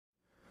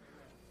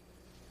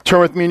Turn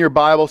with me in your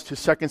Bibles to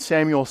 2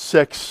 Samuel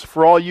 6.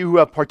 For all you who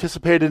have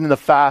participated in the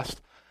fast,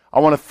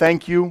 I want to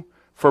thank you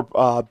for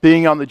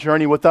being on the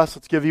journey with us.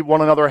 Let's give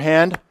one another a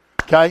hand,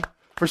 okay?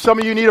 For some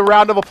of you need a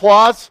round of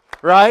applause,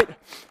 right?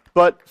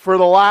 But for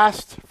the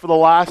last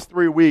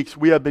 3 weeks,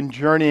 we have been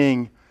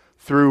journeying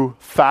through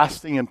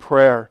fasting and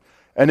prayer.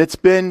 And it's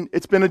been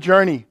a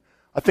journey.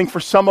 I think for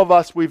some of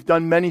us, we've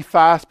done many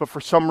fasts, but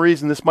for some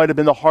reason, this might have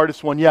been the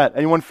hardest one yet.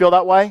 Anyone feel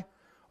that way?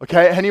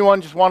 Okay,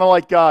 anyone just want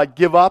to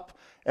give up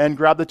and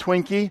grab the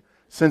Twinkie,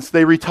 since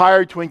they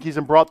retired Twinkies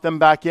and brought them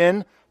back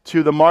in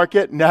to the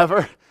market?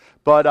 Never.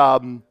 But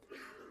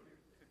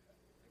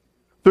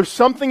there's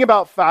something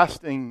about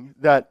fasting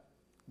that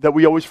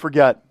we always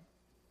forget,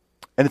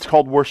 and it's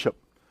called worship.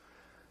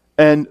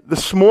 And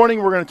this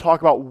morning we're going to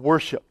talk about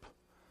worship.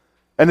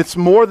 And it's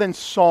more than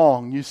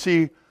song. You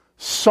see,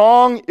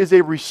 song is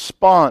a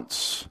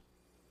response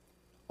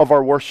of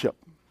our worship.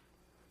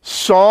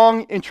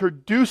 Song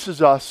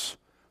introduces us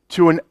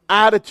to an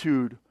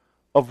attitude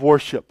of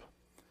worship.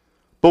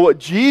 But what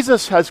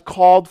Jesus has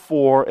called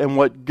for and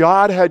what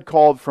God had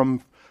called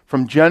from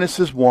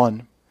Genesis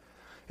 1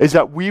 is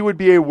that we would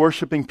be a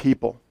worshiping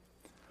people.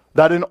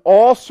 That in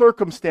all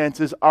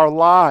circumstances, our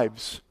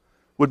lives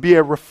would be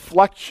a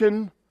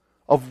reflection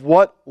of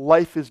what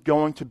life is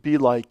going to be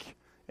like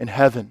in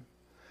heaven.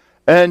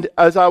 And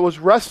as I was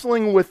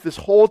wrestling with this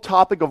whole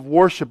topic of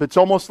worship, it's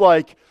almost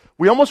like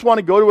we almost want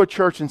to go to a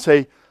church and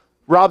say,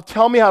 Rob,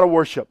 tell me how to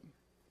worship.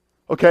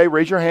 Okay,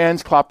 raise your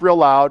hands, clap real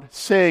loud,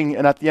 sing,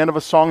 and at the end of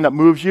a song that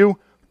moves you,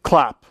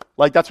 clap.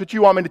 Like that's what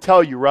you want me to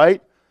tell you,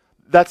 right?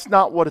 That's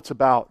not what it's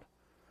about.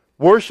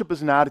 Worship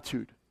is an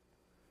attitude.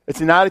 It's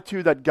an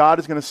attitude that God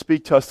is going to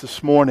speak to us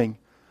this morning,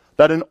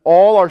 that in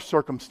all our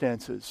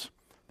circumstances,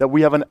 that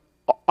we have an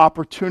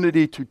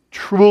opportunity to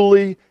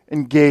truly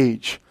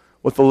engage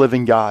with the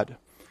living God.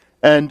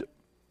 And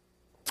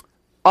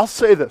I'll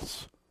say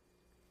this.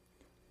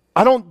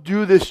 I don't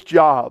do this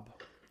job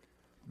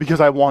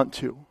because I want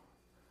to.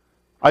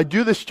 I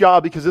do this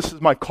job because this is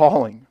my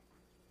calling.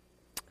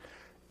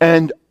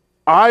 And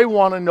I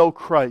want to know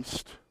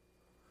Christ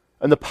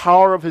and the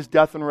power of his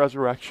death and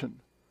resurrection.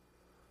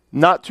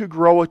 Not to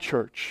grow a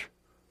church,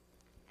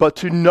 but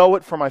to know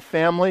it for my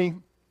family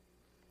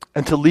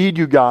and to lead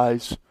you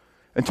guys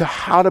into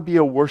how to be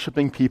a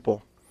worshiping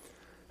people.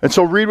 And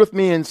so read with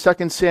me in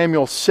 2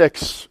 Samuel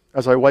 6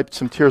 as I wiped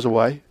some tears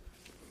away.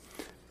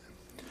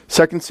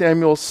 2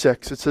 Samuel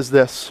 6, it says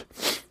this.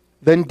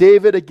 Then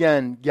David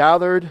again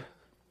gathered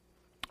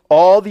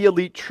all the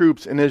elite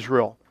troops in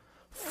Israel,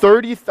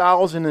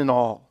 30,000 in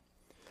all.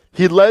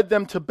 He led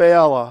them to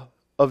Baalah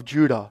of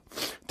Judah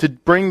to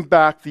bring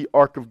back the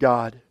ark of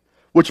God,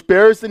 which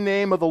bears the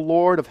name of the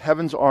Lord of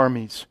heaven's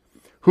armies,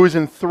 who is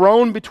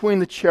enthroned between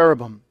the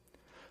cherubim.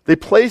 They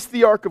placed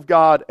the ark of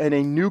God in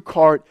a new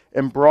cart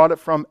and brought it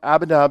from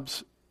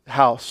Abinadab's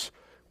house,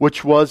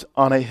 which was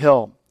on a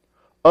hill.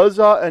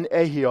 Uzzah and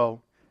Ahio,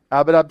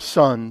 Abinadab's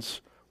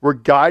sons, were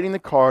guiding the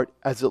cart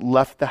as it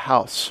left the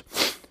house.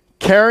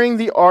 Carrying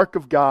the ark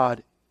of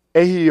God,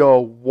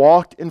 Ahio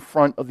walked in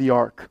front of the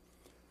ark.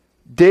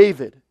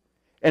 David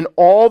and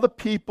all the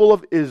people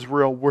of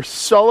Israel were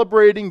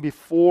celebrating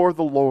before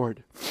the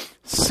Lord,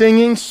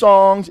 singing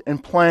songs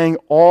and playing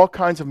all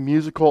kinds of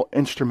musical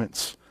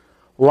instruments,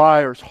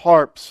 lyres,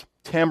 harps,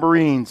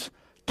 tambourines,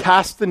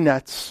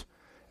 castanets,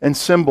 and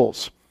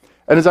cymbals.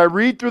 And as I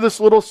read through this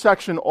little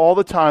section all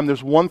the time,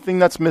 there's one thing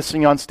that's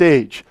missing on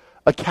stage,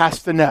 a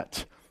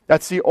castanet.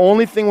 That's the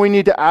only thing we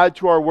need to add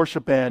to our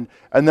worship band,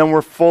 and then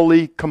we're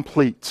fully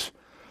complete.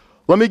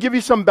 Let me give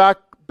you some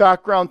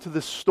background to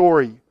this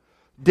story.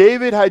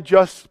 David had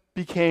just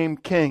became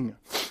king.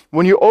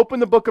 When you open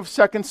the book of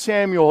 2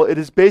 Samuel, it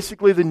is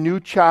basically the new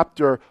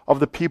chapter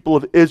of the people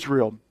of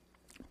Israel.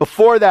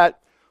 Before that,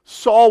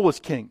 Saul was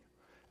king.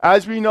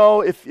 As we know,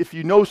 if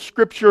you know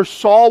Scripture,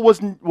 Saul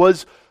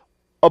was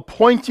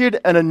appointed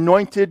and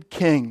anointed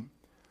king.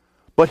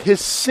 But his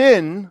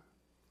sin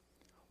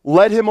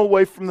led him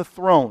away from the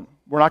throne.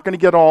 We're not going to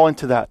get all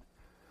into that.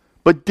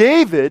 But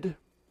David,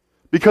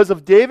 because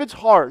of David's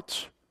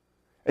heart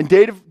and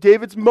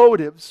David's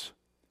motives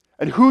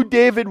and who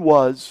David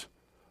was,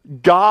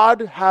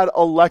 God had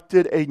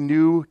elected a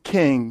new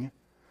king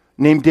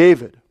named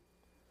David.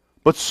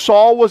 But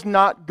Saul was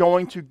not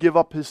going to give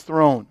up his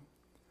throne.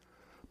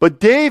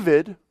 But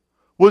David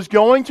was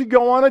going to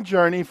go on a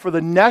journey for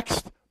the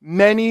next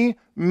many,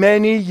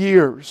 many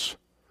years,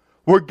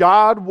 where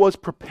God was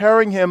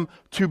preparing him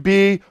to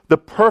be the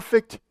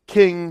perfect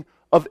king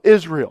of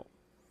Israel.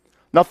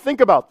 Now think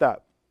about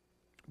that.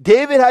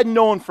 David had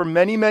known for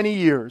many, many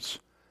years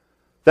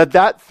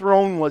that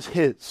throne was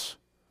his.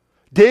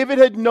 David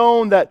had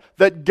known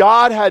that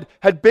God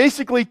had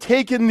basically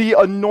taken the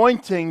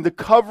anointing, the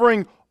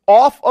covering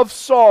off of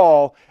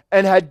Saul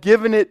and had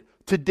given it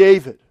to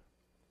David.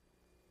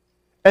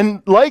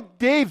 And like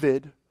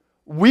David,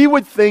 we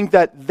would think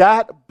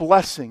that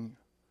blessing,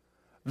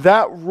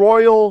 that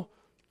royal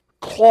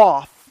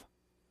cloth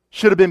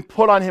should have been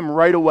put on him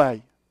right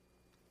away.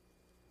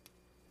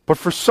 But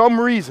for some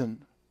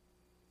reason,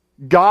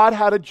 God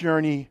had a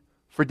journey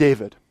for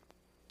David.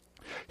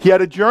 He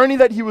had a journey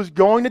that he was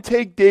going to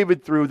take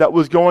David through that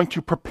was going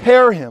to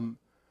prepare him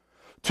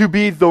to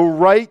be the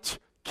right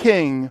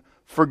king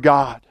for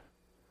God.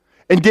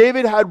 And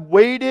David had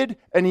waited,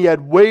 and he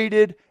had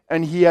waited,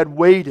 and he had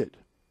waited.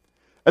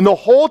 And the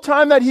whole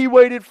time that he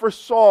waited for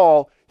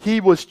Saul, he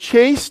was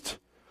chased,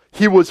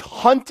 he was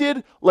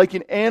hunted like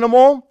an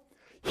animal,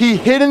 he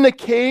hid in the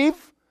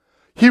cave,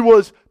 he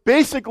was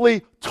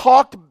basically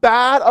talked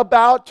bad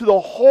about to the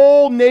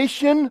whole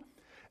nation.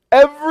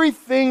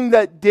 Everything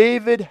that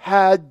David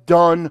had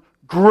done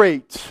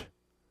great,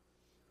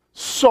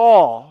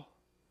 Saul,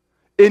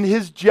 in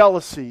his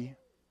jealousy,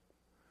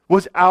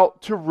 was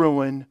out to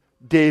ruin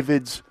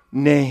David's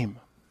name.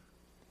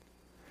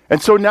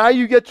 And so now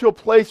you get to a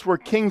place where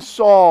King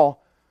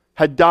Saul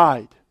had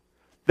died,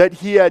 that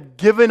he had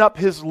given up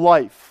his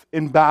life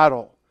in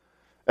battle.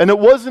 And it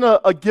wasn't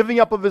a giving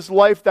up of his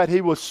life that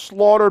he was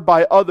slaughtered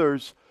by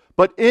others,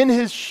 but in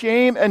his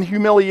shame and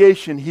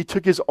humiliation, he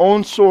took his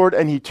own sword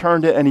and he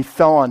turned it and he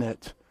fell on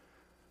it.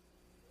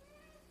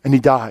 And he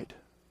died.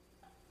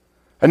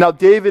 And now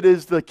David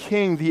is the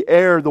king, the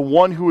heir, the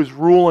one who is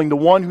ruling, the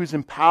one who's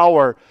in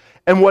power.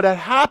 And what had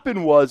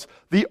happened was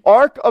the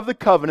Ark of the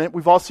Covenant,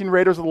 we've all seen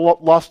Raiders of the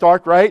Lost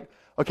Ark, right?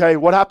 Okay,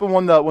 what happened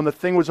when the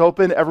thing was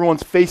open?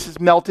 Everyone's faces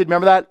melted.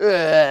 Remember that?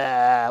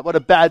 Ugh, what a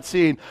bad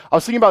scene. I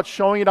was thinking about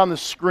showing it on the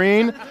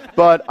screen,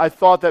 but I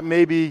thought that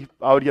maybe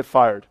I would get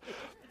fired.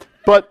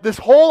 But this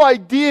whole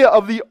idea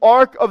of the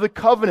Ark of the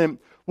Covenant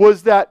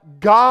was that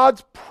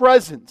God's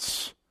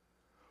presence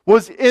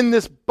was in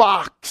this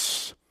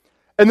box.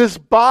 And this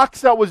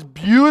box that was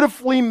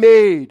beautifully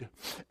made.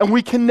 And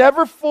we can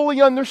never fully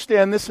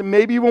understand this, and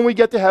maybe when we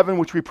get to heaven,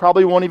 which we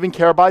probably won't even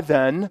care by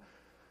then,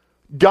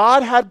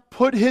 God had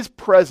put his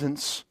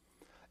presence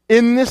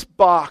in this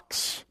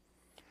box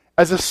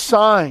as a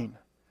sign,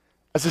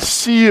 as a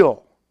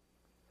seal,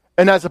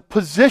 and as a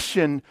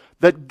position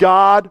that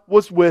God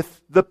was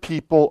with the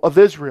people of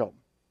Israel.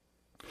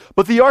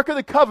 But the Ark of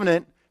the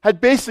Covenant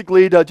had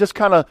basically, to just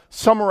kind of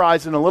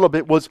summarize it a little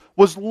bit, was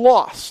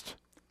lost.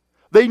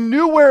 They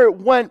knew where it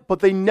went,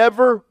 but they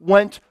never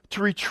went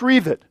to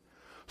retrieve it.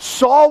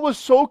 Saul was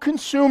so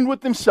consumed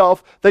with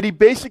himself that he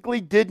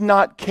basically did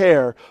not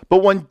care.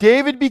 But when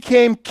David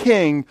became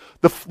king,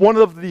 one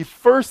of the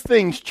first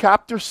things,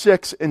 chapter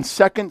 6 in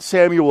 2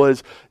 Samuel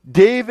is,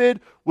 David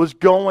was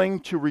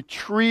going to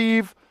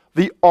retrieve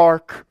the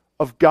Ark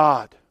of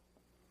God.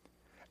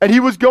 And he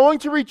was going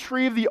to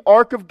retrieve the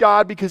Ark of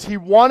God because he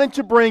wanted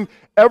to bring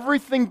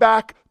everything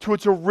back to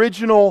its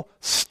original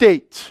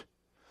state.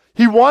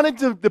 He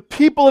wanted the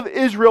people of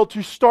Israel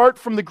to start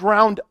from the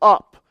ground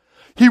up.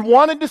 He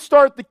wanted to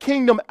start the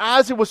kingdom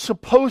as it was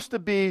supposed to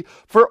be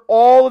for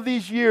all of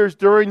these years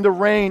during the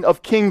reign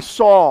of King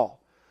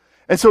Saul.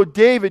 And so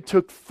David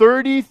took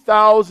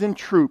 30,000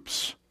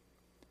 troops,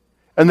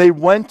 and they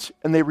went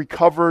and they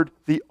recovered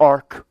the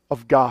Ark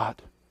of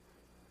God.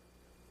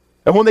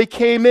 And when they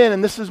came in,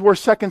 and this is where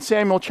 2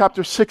 Samuel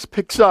chapter 6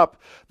 picks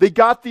up, they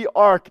got the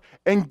ark,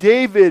 and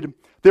David,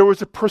 there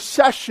was a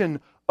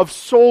procession of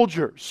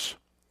soldiers.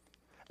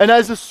 And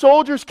as the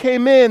soldiers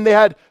came in, they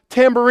had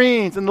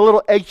tambourines and the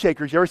little egg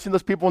shakers. You ever seen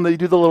those people when they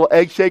do the little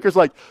egg shakers?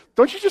 Like,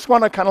 don't you just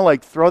want to kind of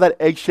like throw that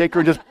egg shaker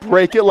and just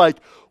break it? Like,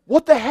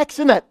 what the heck's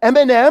in that?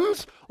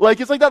 M&Ms? Like,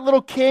 it's like that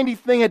little candy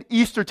thing at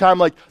Easter time.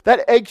 Like,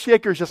 that egg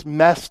shaker is just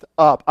messed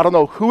up. I don't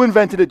know. Who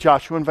invented it,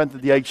 Josh? Who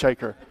invented the egg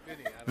shaker?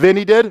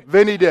 Vinny did?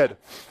 Vinny did.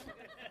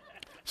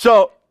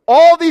 So,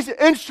 all these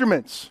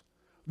instruments,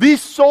 these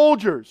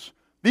soldiers,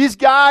 these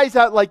guys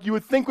that like you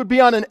would think would be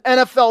on an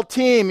NFL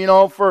team, you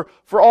know, for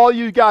all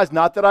you guys,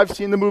 not that I've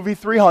seen the movie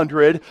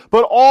 300,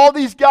 but all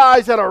these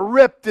guys that are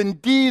ripped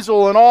and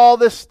diesel and all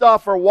this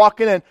stuff are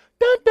walking in,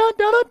 dun, dun,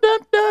 dun, dun, dun,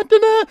 dun,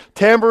 dun, dun,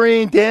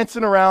 tambourine,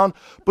 dancing around,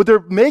 but they're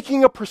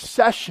making a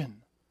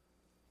procession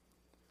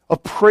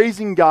of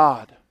praising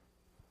God,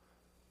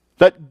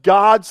 that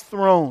God's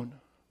throne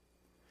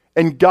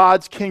and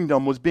God's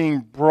kingdom was being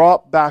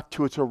brought back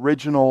to its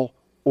original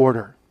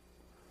order.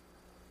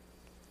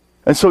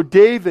 And so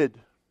David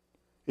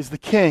is the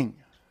king.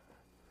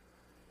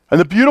 And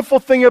the beautiful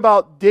thing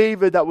about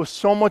David that was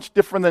so much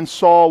different than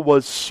Saul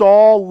was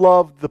Saul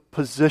loved the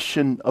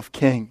position of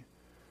king.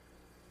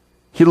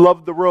 He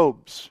loved the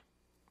robes.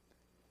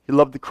 He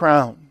loved the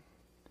crown.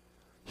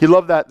 He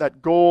loved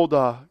that gold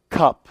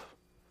cup.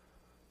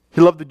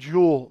 He loved the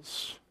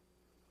jewels.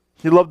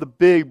 He loved the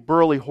big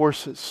burly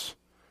horses.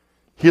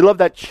 He loved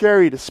that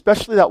chariot,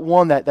 especially that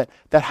one that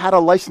had a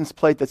license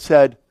plate that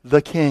said,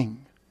 "The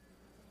King."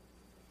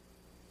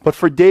 But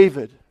for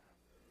David,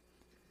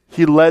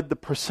 he led the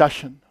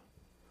procession.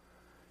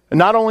 And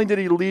not only did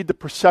he lead the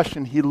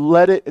procession, he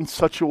led it in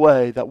such a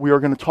way that we are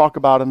going to talk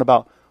about in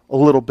about a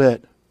little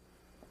bit.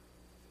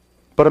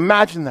 But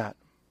imagine that.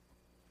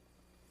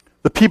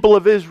 The people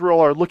of Israel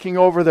are looking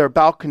over their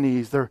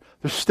balconies. They're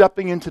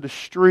stepping into the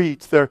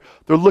streets. They're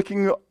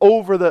looking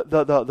over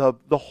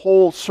the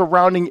whole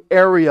surrounding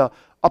area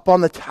up on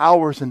the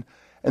towers.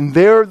 And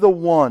they're the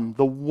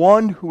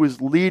one who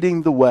is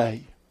leading the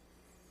way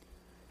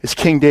is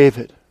King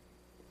David.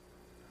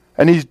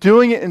 And he's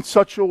doing it in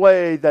such a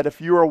way that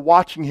if you were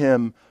watching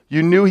him,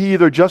 you knew he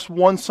either just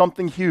won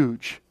something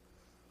huge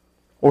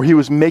or he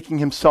was making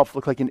himself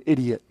look like an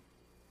idiot.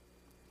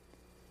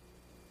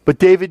 But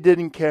David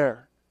didn't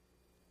care.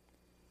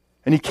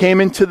 And he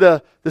came into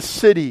the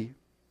city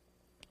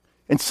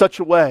in such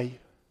a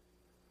way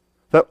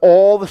that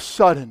all of a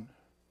sudden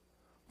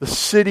the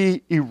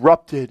city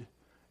erupted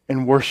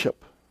in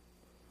worship.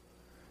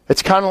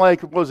 It's kind of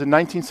like, what was it,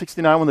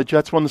 1969 when the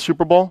Jets won the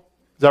Super Bowl?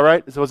 Is that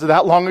right? Was it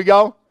that long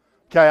ago?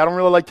 Okay, I don't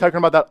really like talking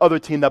about that other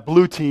team, that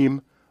blue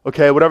team,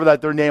 okay, whatever that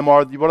their name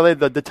are. What are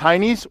they, the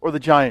Tinies or the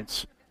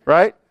Giants,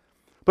 right?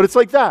 But it's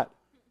like that.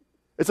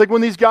 It's like when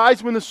these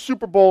guys win the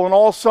Super Bowl and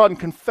all of a sudden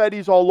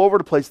confetti's all over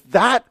the place.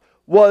 That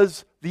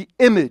was the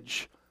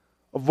image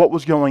of what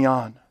was going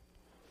on.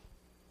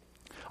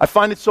 I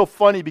find it so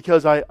funny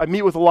because I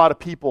meet with a lot of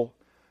people,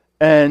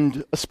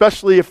 and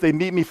especially if they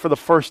meet me for the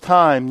first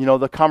time, you know,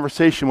 the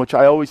conversation, which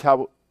I always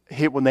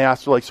hate when they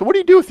ask, they're like, so what do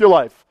you do with your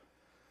life?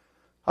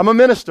 I'm a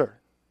minister.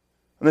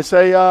 And they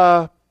say,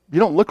 you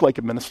don't look like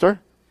a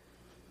minister.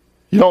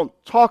 You don't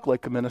talk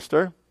like a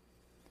minister.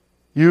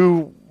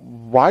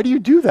 Why do you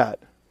do that?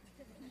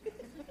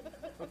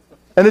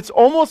 And it's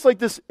almost like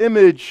this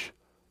image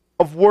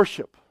of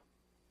worship.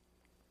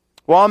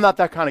 Well, I'm not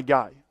that kind of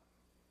guy.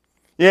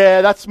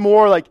 Yeah, that's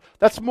more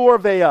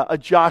of a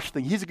Josh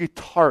thing. He's a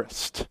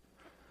guitarist.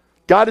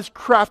 God has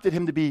crafted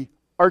him to be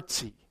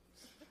artsy.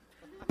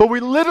 But we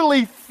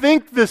literally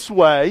think this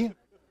way,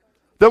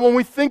 that when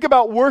we think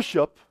about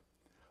worship,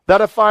 that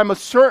if I'm a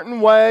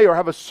certain way or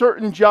have a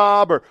certain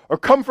job or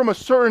come from a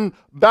certain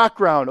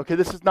background, okay,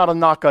 this is not a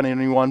knock on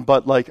anyone,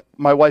 but like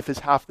my wife is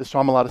half this, so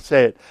I'm allowed to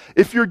say it.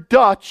 If you're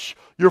Dutch,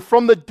 you're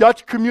from the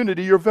Dutch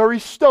community, you're very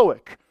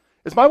stoic.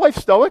 Is my wife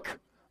stoic?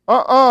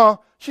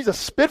 She's a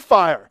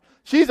spitfire.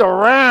 She's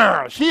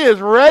around. She is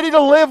ready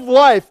to live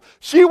life.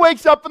 She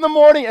wakes up in the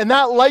morning and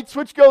that light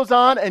switch goes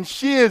on and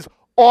she is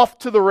off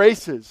to the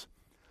races.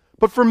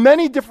 But for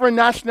many different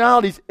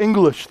nationalities,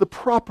 English, the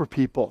proper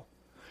people,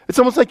 it's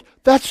almost like,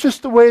 that's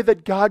just the way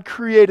that God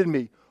created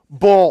me.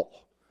 Bull.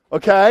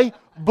 Okay?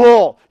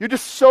 Bull. You're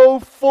just so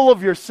full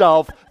of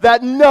yourself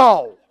that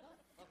no.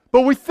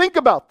 But we think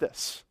about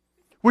this.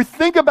 We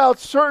think about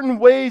certain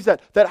ways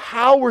that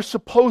how we're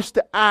supposed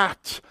to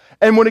act.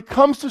 And when it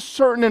comes to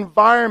certain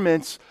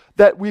environments,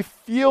 that we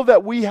feel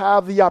that we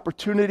have the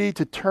opportunity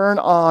to turn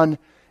on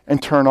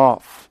and turn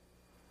off.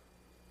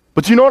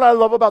 But you know what I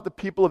love about the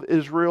people of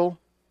Israel?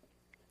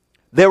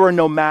 They were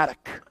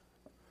nomadic.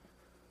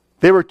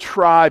 They were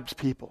tribes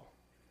people.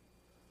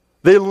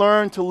 They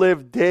learned to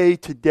live day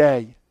to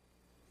day.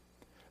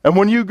 And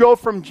when you go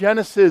from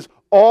Genesis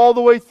all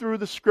the way through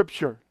the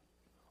Scripture,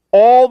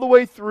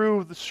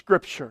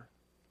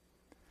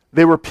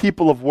 they were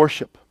people of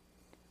worship.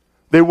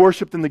 They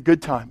worshiped in the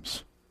good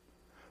times.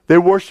 They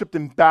worshiped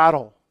in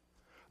battle.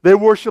 They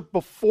worshiped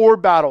before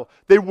battle.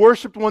 They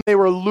worshiped when they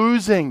were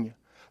losing.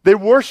 They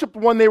worshiped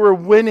when they were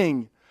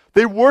winning.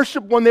 They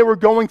worshiped when they were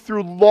going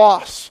through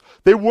loss.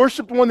 They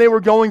worshiped when they were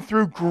going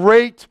through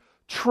great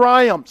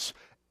triumphs.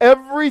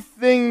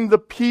 Everything the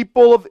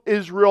people of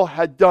Israel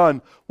had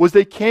done was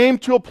they came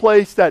to a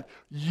place that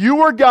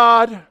you are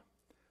God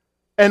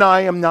and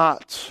I am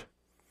not.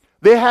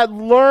 They had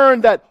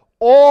learned that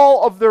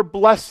all of their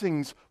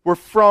blessings were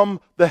from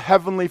the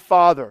Heavenly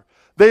Father.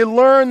 They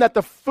learned that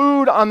the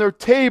food on their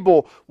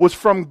table was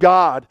from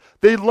God.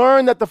 They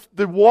learned that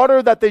the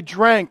water that they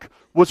drank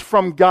was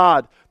from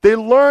God. They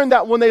learned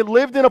that when they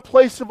lived in a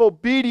place of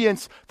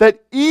obedience,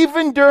 that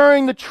even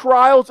during the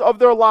trials of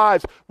their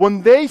lives,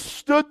 when they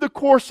stood the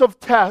course of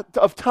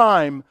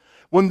time,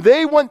 when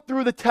they went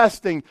through the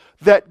testing,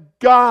 that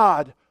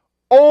God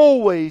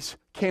always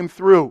came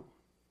through.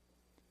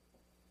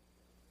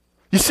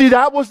 You see,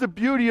 that was the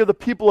beauty of the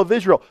people of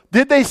Israel.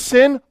 Did they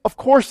sin? Of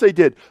course they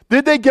did.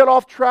 Did they get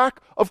off track?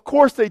 Of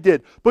course they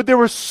did. But there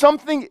was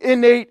something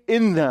innate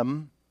in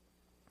them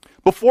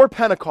before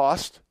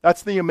Pentecost.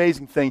 That's the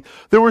amazing thing.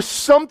 There was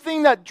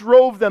something that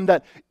drove them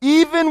that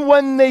even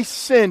when they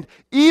sinned,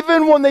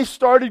 even when they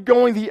started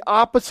going the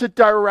opposite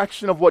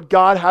direction of what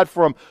God had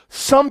for them,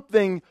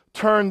 something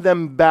turned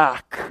them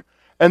back.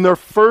 And their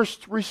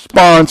first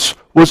response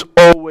was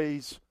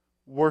always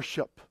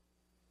worship.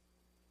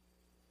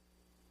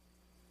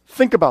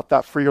 Think about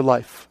that for your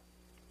life.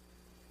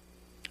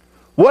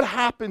 What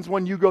happens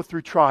when you go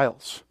through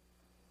trials?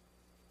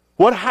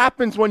 What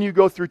happens when you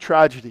go through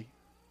tragedy?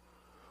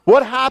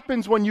 What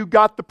happens when you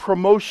got the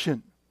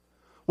promotion?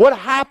 What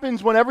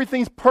happens when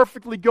everything's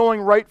perfectly going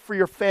right for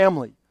your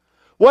family?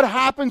 What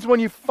happens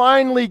when you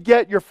finally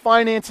get your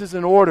finances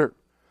in order?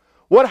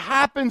 What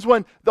happens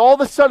when all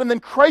of a sudden then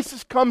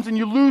crisis comes and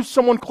you lose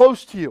someone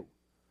close to you?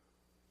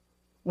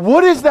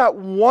 What is that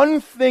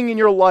one thing in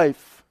your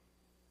life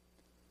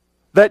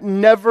that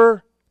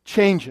never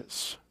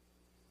changes?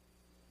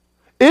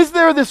 Is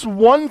there this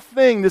one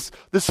thing, this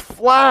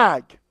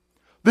flag,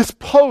 this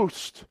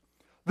post,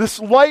 this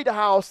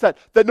lighthouse that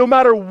no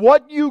matter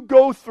what you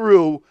go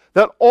through,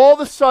 that all of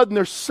a sudden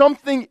there's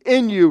something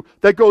in you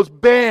that goes,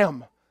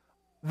 bam,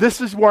 this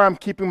is where I'm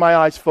keeping my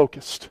eyes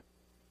focused?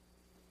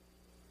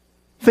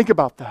 Think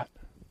about that.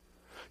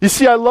 You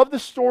see, I love the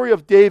story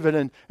of David,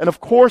 and of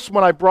course,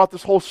 when I brought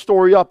this whole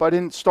story up, I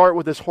didn't start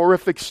with this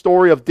horrific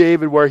story of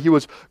David where he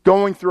was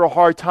going through a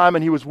hard time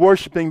and he was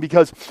worshiping,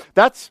 because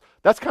that's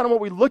kind of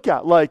what we look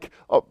at. Like,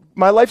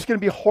 my life's going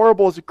to be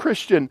horrible as a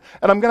Christian,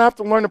 and I'm going to have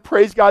to learn to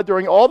praise God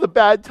during all the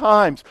bad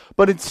times.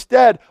 But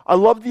instead, I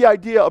love the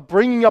idea of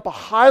bringing up a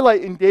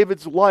highlight in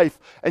David's life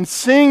and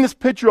seeing this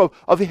picture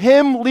of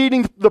him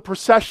leading the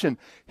procession,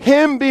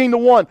 him being the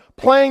one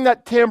playing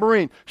that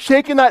tambourine,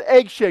 shaking that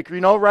egg shaker,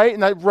 right?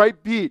 And that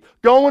right beat,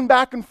 going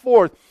back and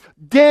forth,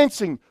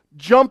 dancing,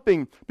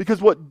 jumping,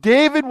 because what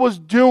David was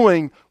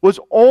doing was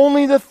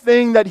only the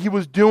thing that he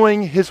was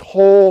doing his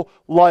whole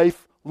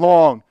life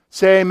long.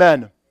 Say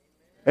amen.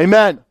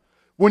 Amen.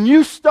 When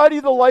you study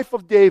the life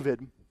of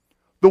David,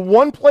 the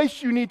one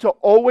place you need to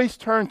always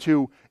turn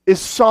to is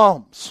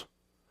Psalms.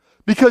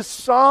 Because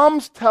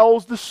Psalms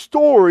tells the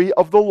story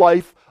of the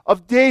life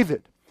of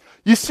David.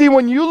 You see,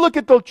 when you look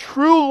at the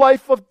true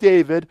life of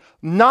David,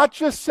 not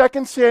just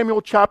 2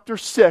 Samuel chapter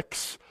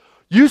 6,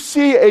 you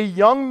see a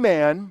young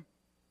man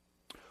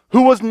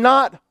who was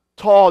not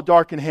tall,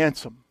 dark, and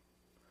handsome.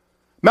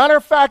 Matter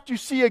of fact, you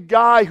see a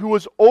guy who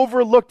was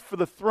overlooked for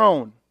the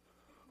throne.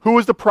 Who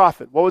was the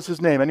prophet? What was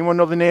his name? Anyone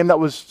know the name that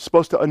was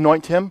supposed to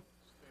anoint him?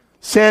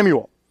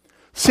 Samuel.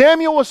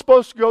 Samuel was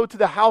supposed to go to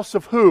the house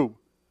of who?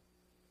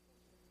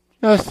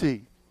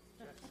 Jesse.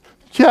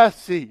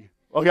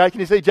 Okay, can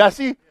you say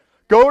Jesse?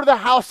 Go to the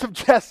house of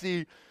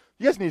Jesse.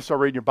 You guys need to start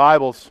reading your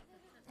Bibles.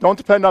 Don't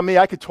depend on me.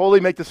 I could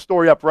totally make this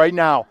story up right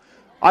now.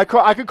 I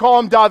could call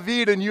him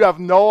David, and you have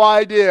no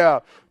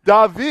idea.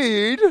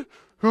 David,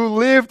 who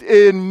lived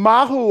in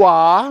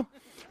Mahua,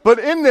 but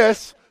in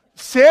this,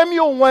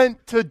 Samuel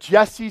went to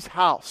Jesse's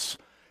house,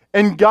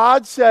 and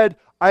God said,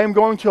 I am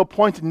going to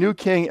appoint a new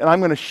king, and I'm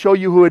going to show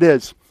you who it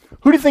is.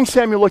 Who do you think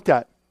Samuel looked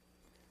at?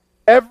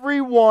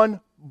 Everyone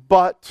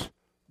but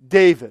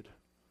David.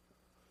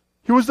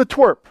 He was the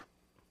twerp.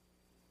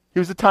 He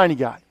was the tiny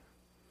guy.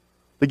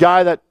 The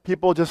guy that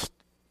people just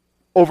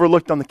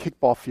overlooked on the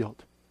kickball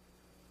field.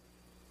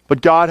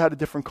 But God had a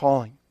different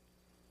calling.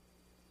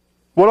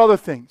 What other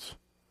things?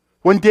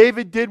 When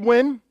David did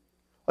win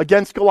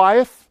against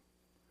Goliath,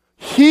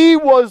 he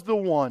was the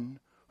one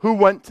who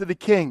went to the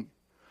king.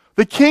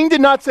 The king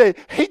did not say,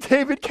 hey,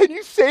 David, can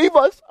you save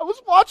us? I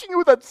was watching you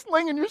with that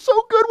sling and you're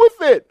so good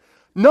with it.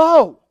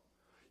 No.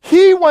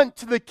 He went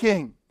to the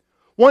king.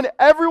 When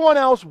everyone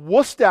else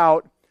wussed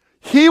out,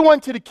 he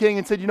went to the king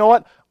and said, you know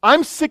what?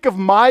 I'm sick of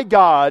my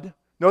God.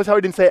 Notice how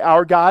he didn't say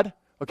our God?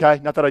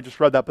 Okay, not that I just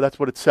read that, but that's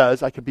what it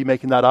says. I could be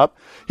making that up.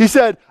 He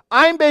said,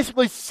 I'm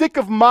basically sick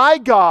of my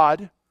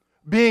God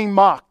being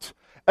mocked.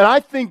 And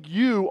I think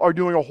you are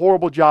doing a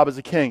horrible job as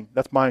a king.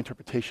 That's my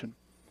interpretation.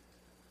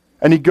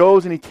 And he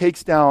goes and he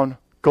takes down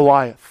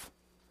Goliath.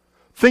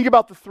 Think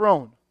about the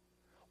throne.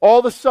 All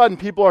of a sudden,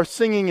 people are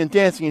singing and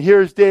dancing. And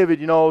here's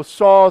David,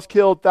 Saul's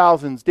killed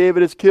thousands.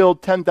 David has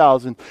killed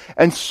 10,000.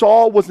 And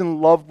Saul was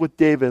in love with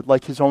David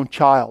like his own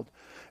child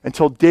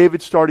until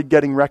David started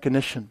getting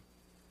recognition.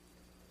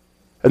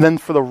 And then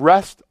for the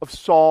rest of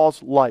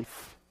Saul's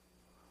life,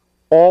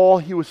 all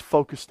he was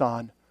focused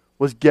on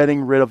was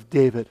getting rid of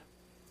David.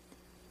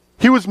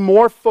 He was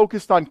more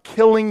focused on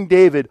killing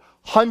David,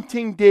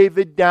 hunting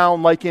David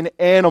down like an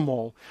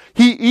animal.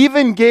 He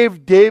even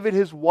gave David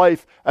his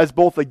wife as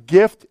both a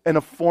gift and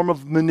a form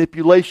of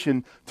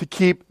manipulation to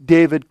keep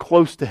David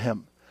close to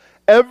him.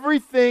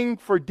 Everything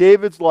for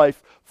David's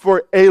life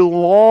for a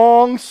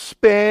long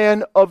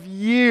span of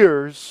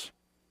years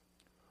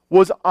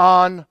was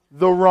on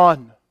the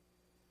run,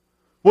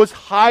 was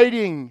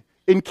hiding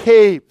in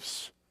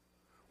caves,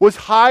 was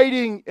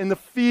hiding in the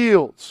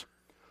fields,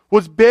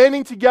 was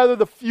banding together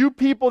the few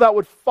people that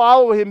would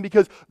follow him,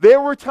 because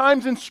there were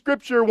times in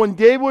Scripture when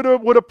David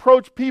would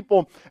approach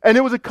people and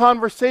it was a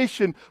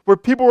conversation where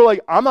people were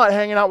like, I'm not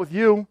hanging out with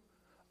you.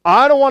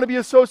 I don't want to be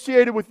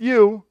associated with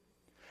you.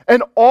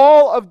 And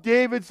all of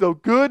David's, the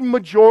good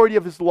majority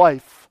of his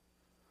life,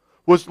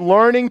 was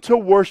learning to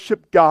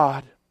worship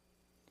God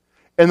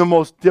in the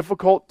most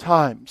difficult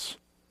times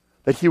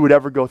that he would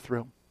ever go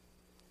through.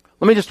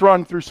 Let me just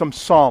run through some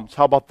Psalms.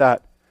 How about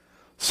that?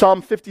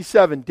 Psalm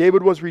 57,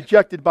 David was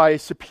rejected by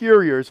his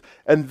superiors,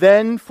 and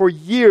then for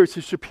years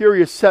his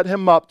superiors set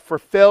him up for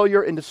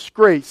failure and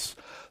disgrace.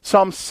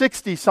 Psalm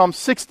 60, Psalm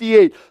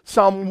 68,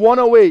 Psalm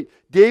 108,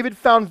 David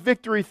found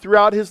victory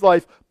throughout his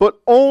life, but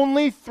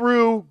only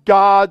through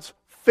God's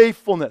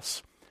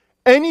faithfulness.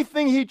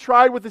 Anything he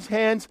tried with his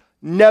hands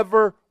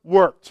never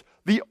worked.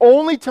 The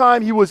only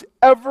time he was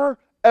ever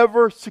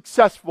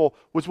successful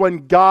was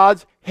when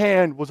God's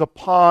hand was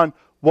upon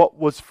what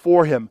was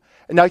for him.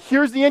 And now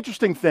here's the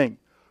interesting thing.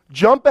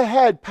 Jump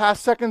ahead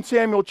past 2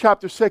 Samuel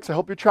chapter 6. I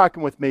hope you're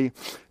tracking with me.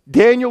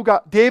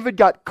 David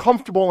got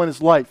comfortable in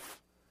his life.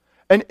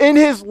 And in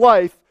his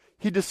life,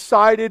 he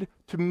decided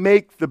to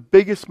make the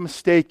biggest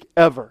mistake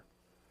ever.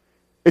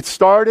 It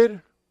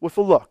started with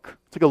a look.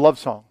 It's like a love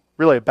song,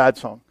 really a bad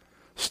song.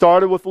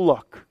 Started with a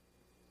look.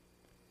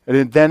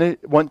 And then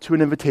it went to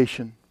an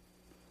invitation.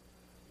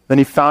 Then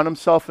he found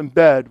himself in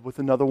bed with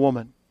another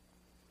woman.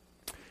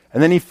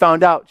 And then he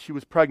found out she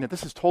was pregnant.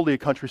 This is totally a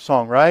country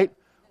song, right?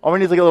 All we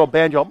need is like a little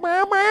banjo.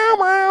 Meow, meow,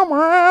 meow,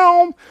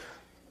 meow.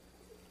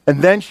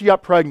 And then she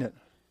got pregnant.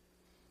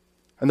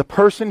 And the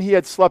person he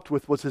had slept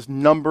with was his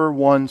number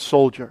one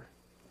soldier.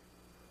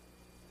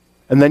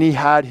 And then he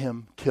had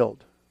him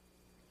killed.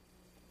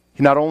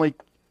 He not only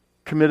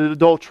committed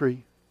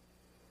adultery,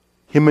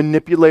 he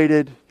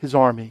manipulated his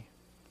army.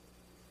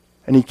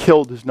 And he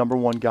killed his number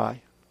one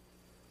guy.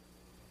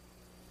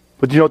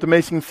 But do you know what the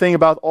amazing thing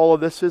about all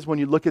of this is? When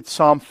you look at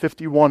Psalm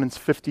 51 and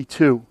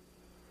 52,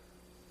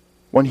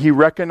 when he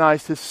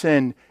recognized his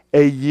sin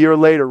a year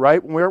later,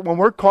 right? When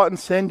we're caught in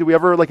sin, do we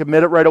ever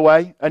admit it right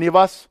away? Any of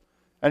us?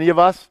 Any of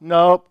us?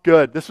 No?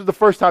 Good. This was the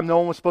first time no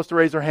one was supposed to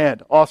raise their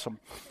hand. Awesome.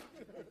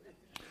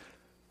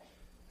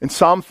 In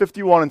Psalm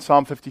 51 and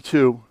Psalm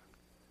 52,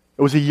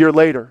 it was a year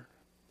later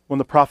when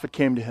the prophet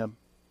came to him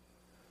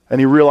and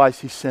he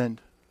realized he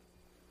sinned.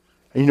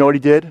 And you know what he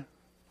did?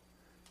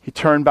 He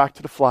turned back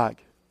to the flag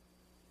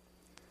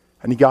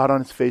and he got on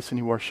his face and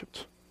he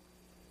worshiped.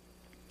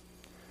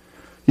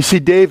 You see,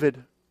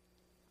 David,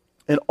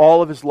 in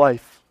all of his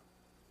life,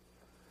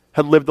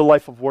 had lived a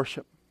life of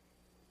worship.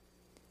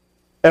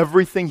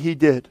 Everything he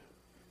did,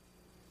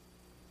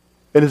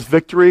 in his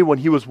victory, when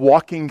he was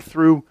walking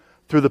through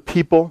the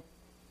people,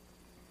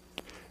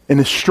 in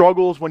his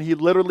struggles, when he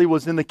literally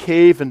was in the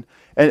cave, and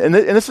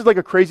this is like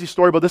a crazy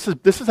story, but this is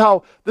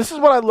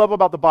what I love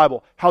about the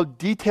Bible, how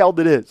detailed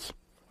it is.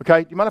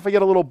 Okay? Do you mind if I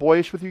get a little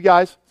boyish with you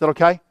guys? Is that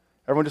okay?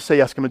 Everyone just say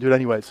yes, I'm going to do it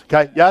anyways.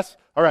 Okay? Yes?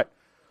 All right.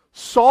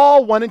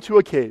 Saul went into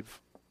a cave.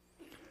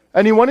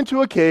 And he went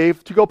into a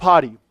cave to go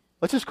potty.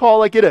 Let's just call it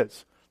like it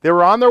is. They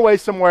were on their way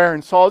somewhere,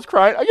 and Saul's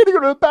crying, I got to go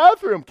to the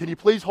bathroom. Can you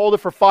please hold it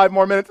for 5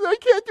 more minutes? I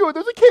can't do it.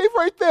 There's a cave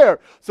right there.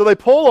 So they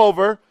pull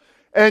over,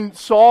 and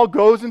Saul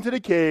goes into the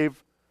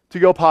cave to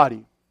go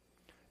potty.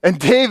 And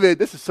David,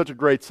 this is such a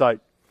great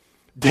sight.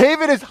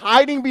 David is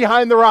hiding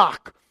behind the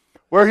rock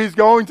where he's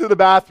going to the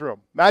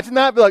bathroom. Imagine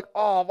that. Be like,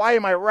 oh, why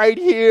am I right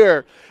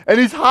here? And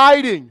he's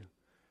hiding.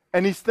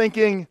 And he's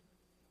thinking,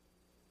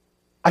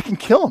 I can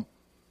kill him.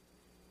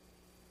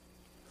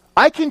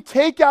 I can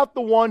take out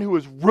the one who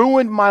has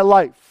ruined my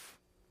life.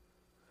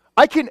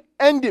 I can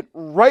end it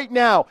right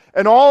now.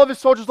 And all of his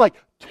soldiers are like,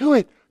 do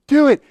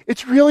it.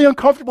 It's really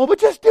uncomfortable, but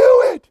just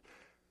do it.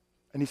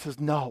 And he says,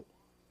 no.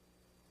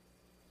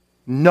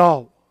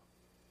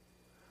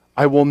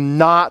 I will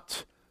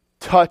not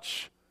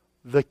touch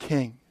the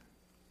king.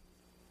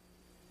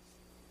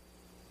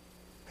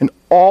 In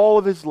all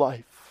of his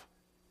life,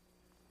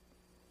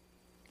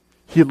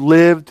 he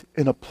lived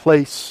in a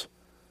place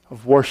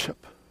of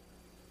worship.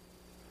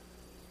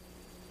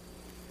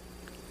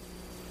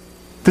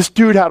 This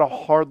dude had a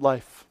hard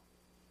life.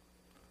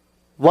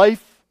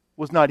 Life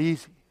was not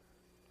easy.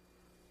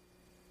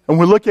 And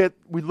we look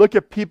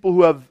at people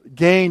who have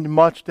gained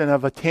much and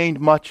have attained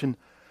much, and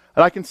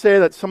I can say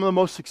that some of the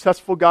most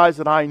successful guys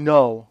that I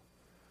know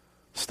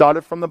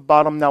started from the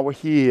bottom, now we're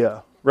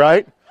here,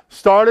 right?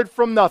 Started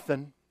from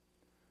nothing.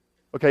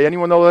 Okay,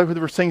 anyone know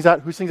who sings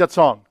that? Who sings that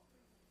song?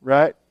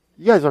 Right?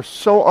 You guys are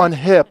so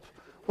unhip.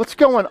 What's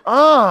going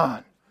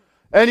on?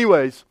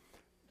 Anyways,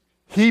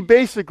 he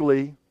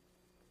basically,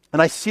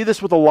 and I see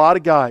this with a lot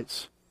of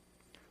guys,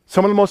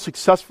 some of the most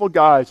successful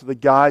guys are the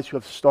guys who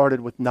have started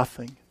with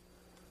nothing.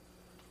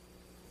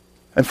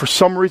 And for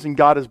some reason,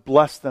 God has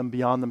blessed them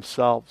beyond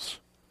themselves.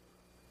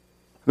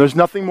 There's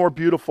nothing more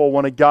beautiful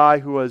when a guy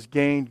who has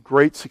gained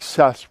great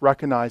success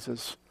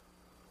recognizes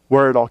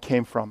where it all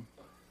came from.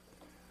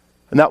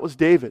 And that was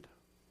David.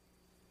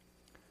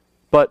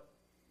 But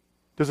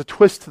there's a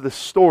twist to this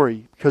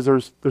story because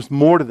there's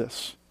more to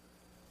this.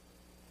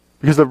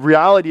 Because the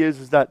reality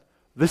is that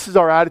this is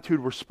our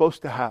attitude we're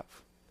supposed to have.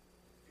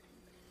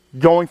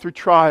 Going through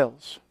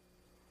trials,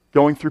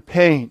 going through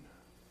pain,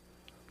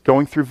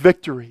 going through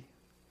victory,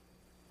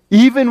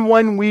 even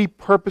when we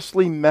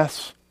purposely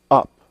mess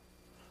up,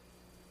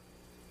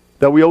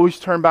 that we always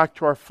turn back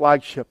to our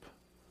flagship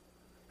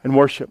and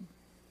worship.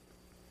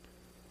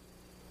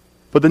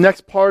 But the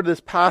next part of this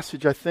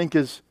passage, I think,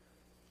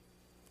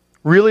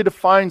 really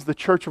defines the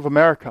Church of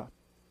America.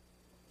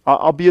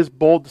 I'll be as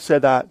bold to say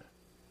that.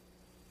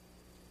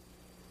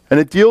 And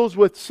it deals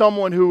with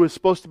someone who is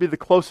supposed to be the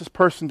closest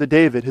person to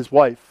David, his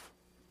wife.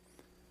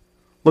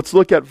 Let's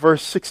look at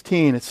verse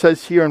 16. It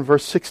says here in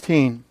verse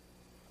 16,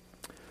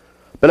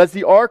 "But as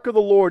the ark of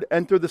the Lord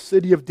entered the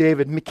city of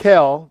David,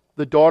 Michal,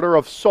 the daughter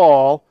of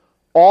Saul,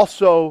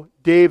 also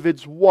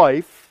David's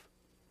wife,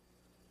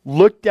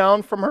 looked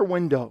down from her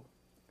window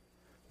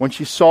when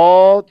she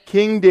saw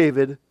King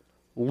David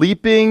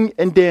leaping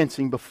and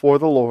dancing before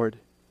the Lord.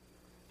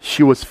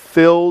 She was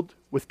filled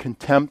with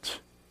contempt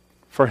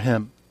for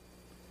him."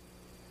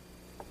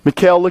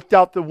 Michal looked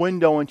out the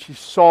window and she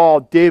saw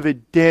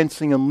David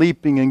dancing and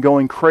leaping and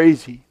going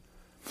crazy.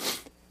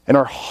 And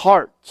her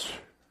heart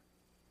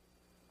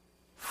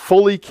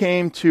fully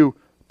came to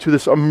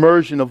this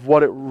immersion of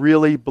what it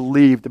really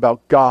believed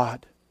about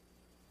God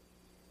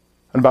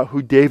and about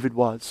who David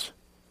was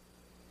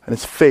and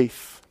his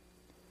faith.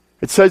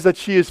 It says that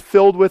she was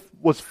filled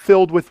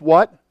with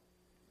what?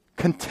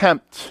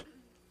 Contempt.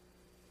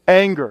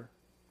 anger,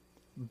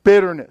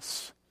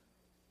 bitterness,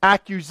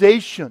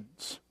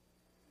 accusations.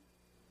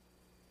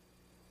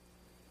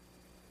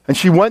 And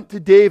she went to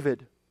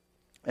David,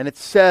 and it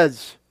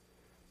says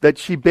that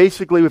she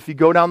basically, if you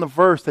go down the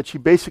verse, that she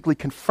basically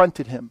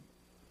confronted him.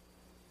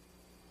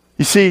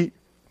 You see,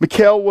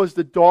 Michal was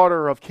the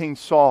daughter of King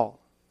Saul.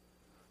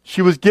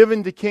 She was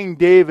given to King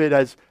David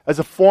as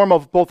a form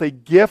of both a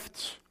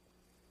gift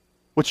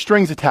with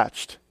strings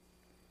attached.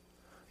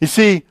 You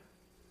see,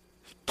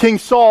 King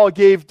Saul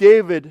gave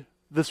David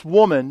this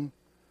woman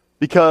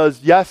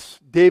because, yes,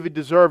 David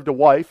deserved a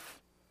wife,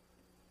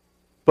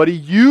 but he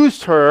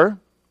used her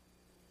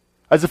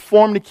as a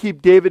form to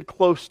keep David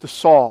close to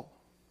Saul.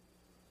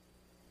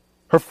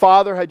 Her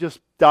father had just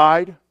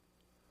died.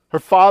 Her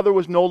father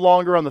was no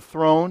longer on the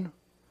throne.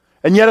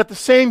 And yet at the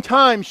same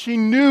time, she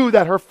knew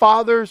that her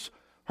father's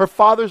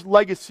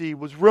legacy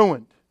was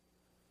ruined.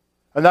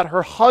 And that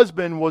her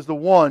husband was the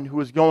one who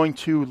was going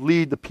to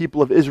lead the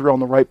people of Israel in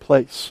the right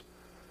place.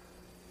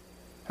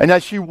 And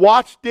as she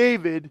watched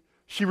David,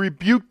 she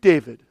rebuked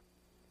David.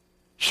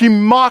 She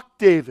mocked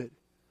David.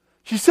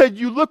 She said,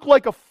 "You look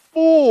like a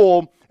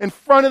fool in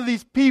front of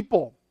these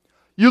people.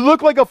 You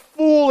look like a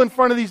fool in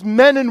front of these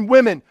men and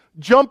women,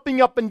 jumping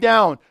up and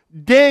down,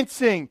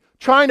 dancing,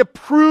 trying to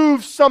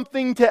prove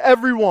something to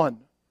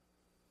everyone."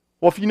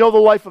 Well, if you know the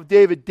life of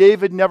David,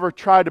 David never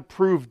tried to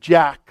prove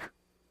jack.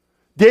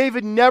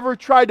 David never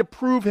tried to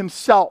prove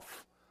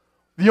himself.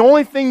 The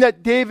only thing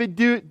that David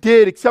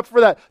did, except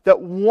for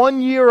that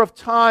 1 year of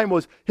time,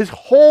 was his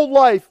whole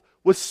life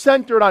was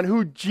centered on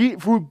who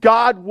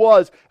God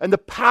was and the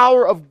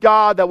power of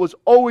God that was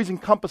always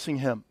encompassing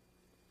him.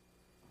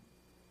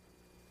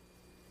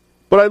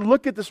 But I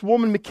look at this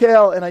woman,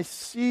 Michal, and I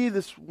see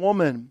this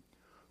woman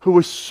who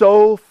was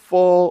so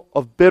full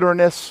of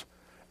bitterness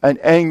and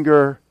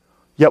anger,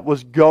 yet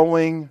was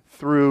going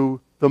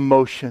through the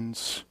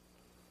motions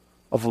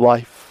of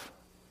life.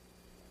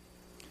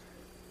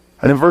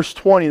 And in verse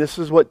 20, this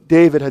is what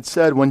David had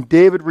said. When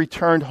David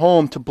returned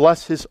home to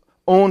bless his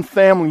own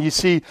family, you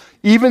see,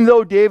 even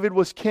though David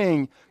was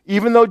king,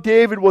 even though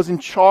David was in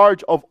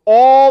charge of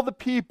all the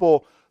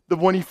people,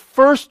 when he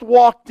first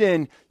walked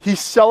in, he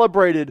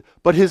celebrated.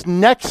 But his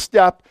next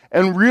step,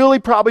 and really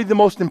probably the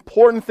most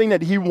important thing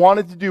that he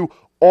wanted to do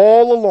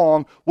all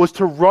along, was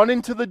to run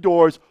into the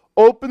doors,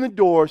 open the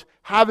doors,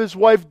 have his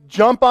wife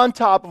jump on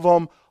top of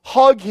him,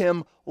 hug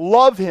him,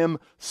 love him,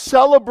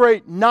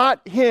 celebrate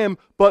not him,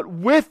 but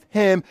with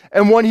him.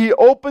 And when he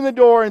opened the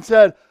door and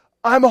said,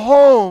 "I'm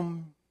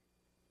home,"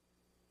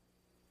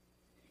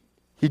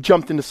 he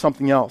jumped into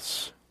something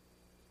else.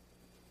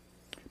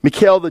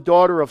 Michal, the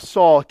daughter of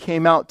Saul,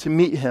 came out to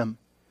meet him.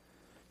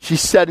 She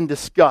said in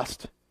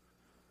disgust,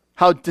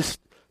 "How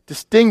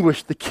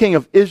distinguished the king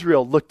of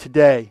Israel looked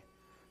today,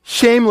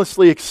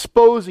 shamelessly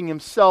exposing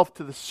himself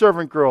to the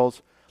servant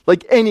girls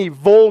like any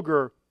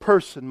vulgar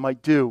person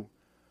might do."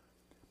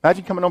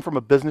 Imagine coming home from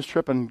a business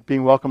trip and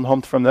being welcomed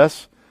home from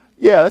this.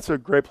 Yeah, that's a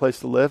great place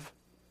to live.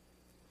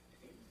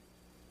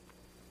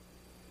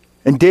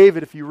 And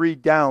David, if you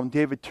read down,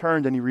 David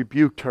turned and he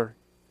rebuked her.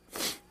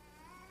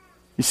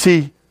 You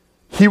see,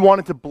 he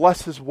wanted to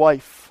bless his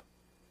wife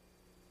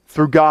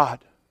through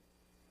God,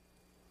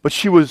 but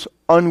she was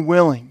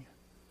unwilling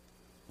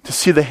to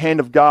see the hand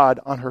of God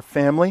on her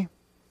family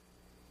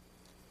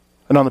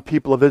and on the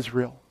people of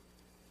Israel.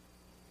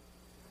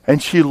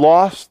 And she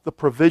lost the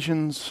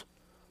provisions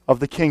of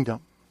the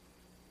kingdom.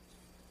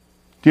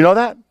 Do you know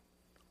that?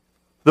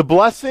 The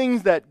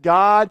blessings that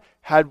God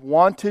had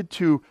wanted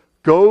to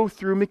go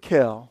through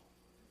Michal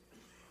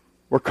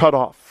were cut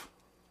off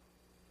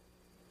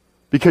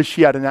because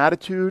she had an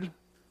attitude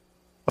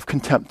of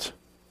contempt.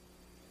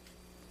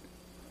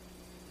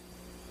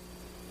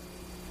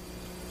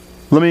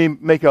 Let me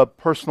make a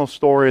personal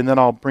story and then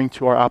I'll bring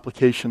to our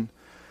application.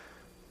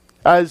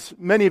 As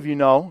many of you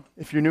know,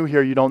 if you're new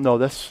here, you don't know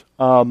this.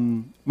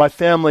 My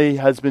family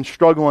has been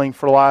struggling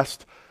for the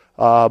last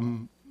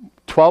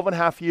 12 and a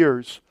half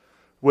years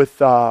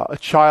with a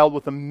child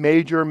with a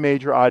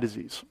major eye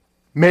disease.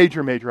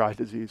 Major eye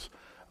disease.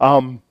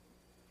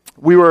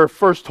 We were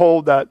first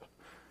told that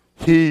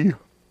he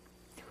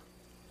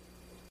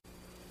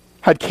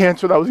had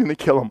cancer that was going to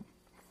kill him.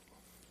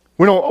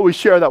 We don't always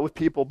share that with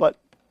people, but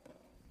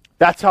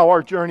that's how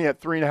our journey at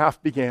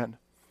 3.5 began.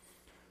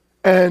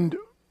 And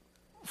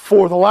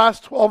for the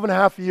last 12 and a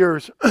half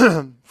years,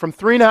 from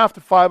 3.5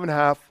 to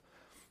 5.5,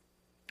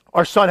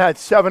 our son had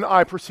 7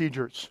 eye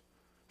procedures.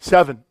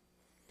 7.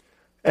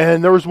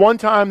 And there was one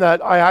time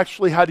that I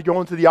actually had to go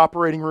into the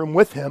operating room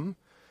with him,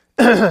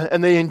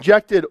 and they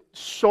injected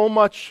so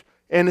much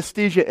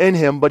anesthesia in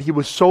him, but he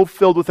was so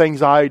filled with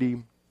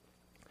anxiety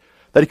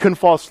that he couldn't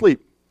fall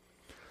asleep.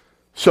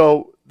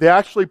 So they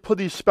actually put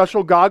these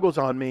special goggles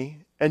on me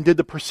and did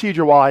the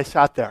procedure while I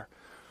sat there.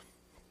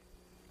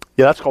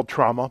 Yeah, that's called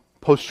trauma.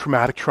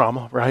 Post-traumatic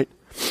trauma, right?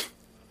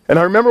 And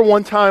I remember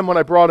one time when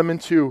I brought him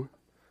into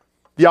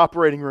the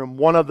operating room,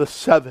 one of the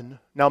 7,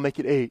 now make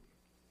it 8.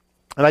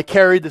 And I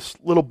carried this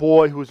little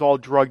boy who was all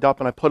drugged up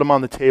and I put him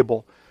on the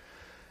table.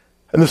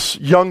 And this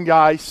young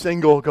guy,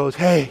 single, goes,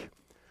 "Hey,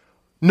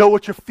 know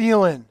what you're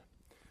feeling.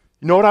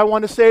 You know what I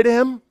want to say to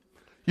him?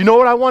 You know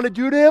what I want to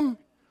do to him?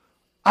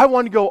 I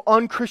want to go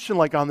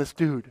unchristian-like on this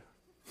dude.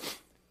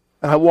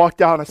 And I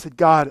walked out and I said,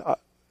 God,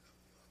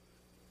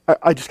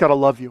 I just got to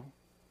love you.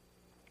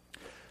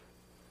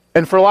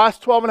 And for the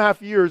last 12 and a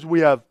half years, we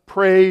have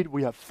prayed,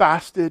 we have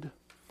fasted.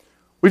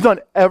 We've done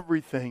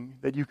everything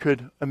that you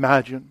could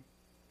imagine.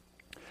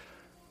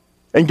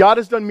 And God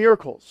has done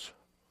miracles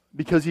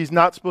because he's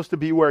not supposed to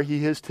be where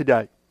he is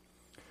today.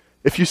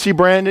 If you see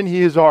Brandon,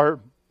 he is a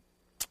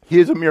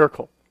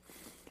miracle.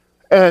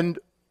 And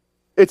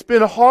it's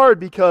been hard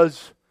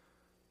because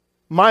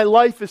my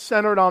life is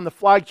centered on the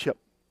flagship.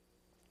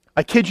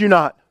 I kid you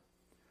not.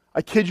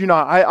 I kid you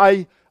not.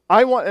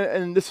 I want,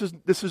 and this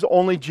is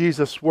only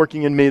Jesus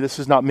working in me. This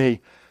is not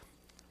me.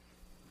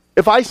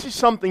 If I see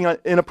something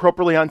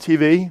inappropriately on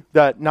TV,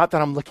 not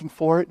that I'm looking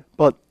for it,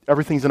 but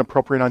everything's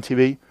inappropriate on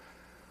TV,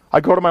 I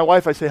go to my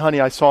wife, I say,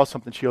 honey, I saw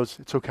something. She goes,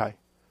 it's okay.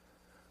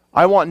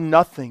 I want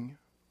nothing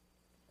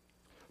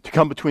to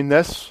come between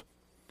this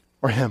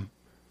or him.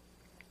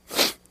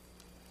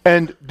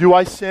 And do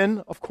I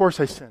sin? Of course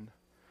I sin.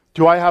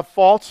 Do I have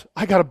faults?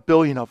 I got a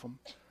billion of them.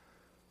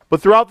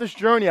 But throughout this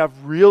journey,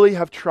 I've really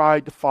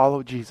tried to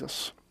follow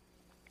Jesus.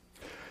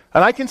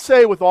 And I can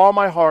say with all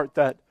my heart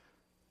that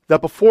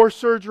before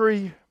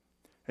surgery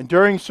and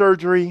during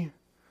surgery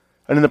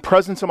and in the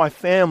presence of my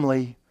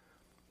family,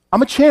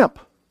 I'm a champ,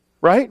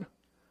 right?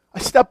 I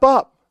step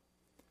up.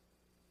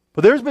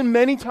 But there's been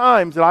many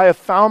times that I have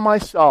found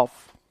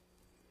myself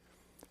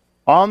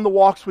on the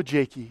walks with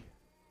Jakey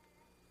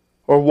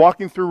or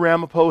walking through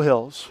Ramapo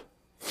Hills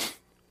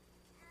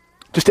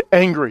just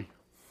angry.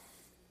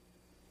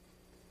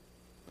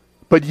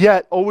 But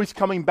yet, always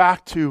coming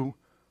back to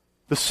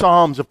the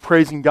Psalms of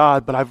praising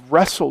God. But I've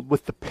wrestled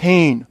with the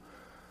pain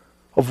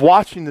of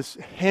watching this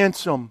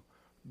handsome,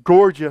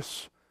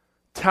 gorgeous,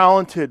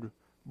 talented,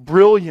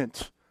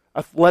 brilliant,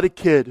 athletic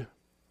kid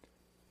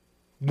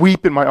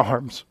weep in my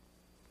arms.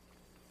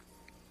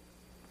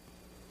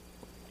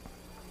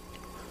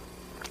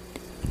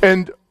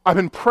 And I've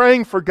been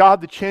praying for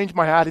God to change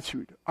my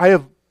attitude. I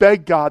have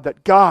begged God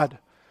that, God,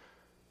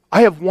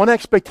 I have one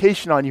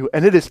expectation on you,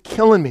 and it is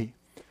killing me.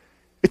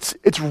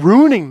 It's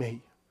ruining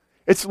me.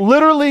 It's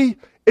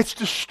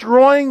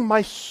destroying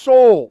my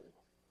soul.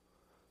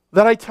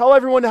 That I tell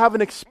everyone to have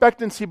an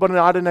expectancy, but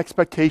not an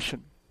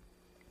expectation.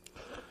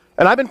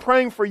 And I've been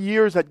praying for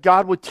years that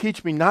God would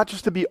teach me not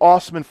just to be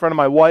awesome in front of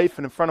my wife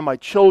and in front of my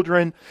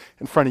children,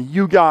 in front of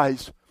you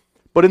guys,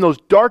 but in those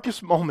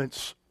darkest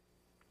moments,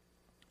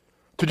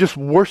 to just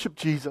worship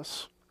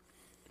Jesus.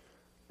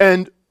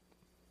 And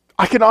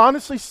I can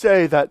honestly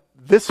say that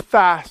this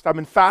fast, I've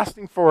been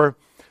fasting for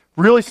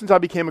really since I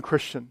became a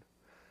Christian.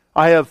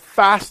 I have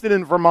fasted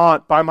in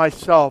Vermont by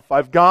myself.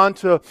 I've gone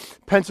to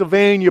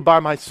Pennsylvania by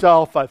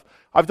myself.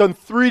 I've done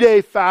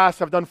 3-day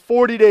fasts. I've done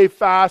 40-day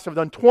fasts. I've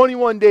done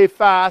 21-day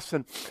fasts.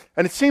 And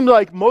it seems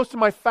like most of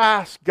my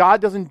fasts, God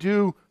doesn't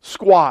do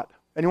squat.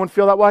 Anyone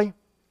feel that way?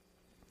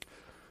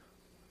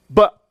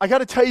 But I got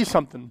to tell you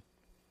something.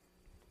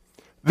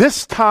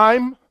 This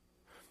time,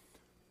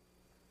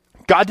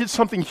 God did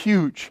something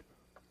huge.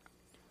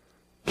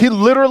 He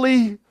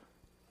literally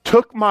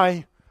took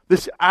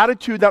this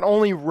attitude that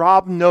only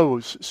Rob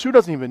knows. Sue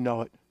doesn't even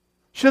know it.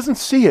 She doesn't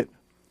see it.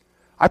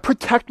 I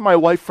protect my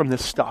wife from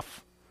this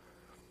stuff.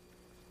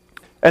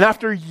 And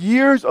after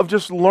years of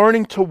just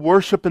learning to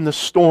worship in the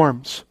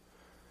storms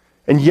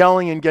and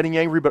yelling and getting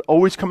angry, but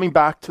always coming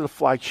back to the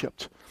flagship,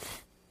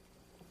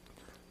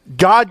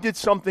 God did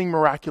something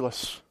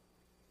miraculous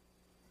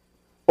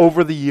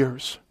over the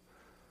years.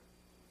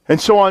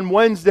 And so on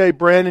Wednesday,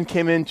 Brandon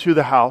came into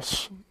the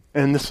house,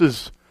 and this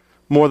is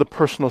more the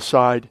personal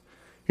side.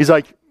 He's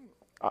like,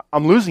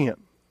 I'm losing it.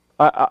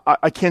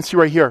 I can't see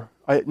right here.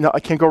 I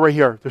can't go right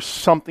here. There's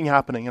something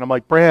happening. And I'm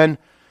like, Bran,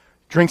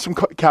 drink some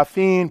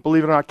caffeine.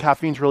 Believe it or not,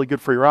 caffeine's really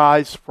good for your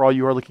eyes. For all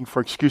you who are looking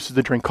for excuses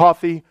to drink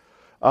coffee.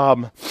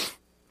 The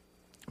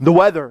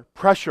weather,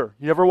 pressure.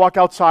 You ever walk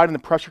outside and the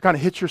pressure kind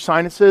of hits your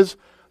sinuses?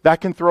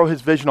 That can throw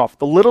his vision off.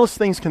 The littlest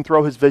things can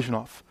throw his vision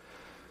off.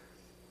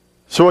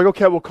 So I go,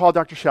 okay, we'll call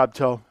Dr.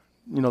 Shabto,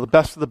 the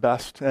best of the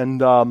best, and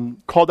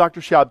call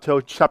Dr.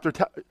 Shabto.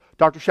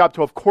 Dr.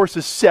 Shabto, of course,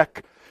 is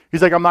sick.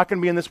 He's like, I'm not going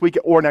to be in this week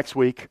or next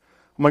week.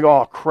 I'm like,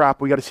 oh,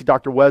 crap, we got to see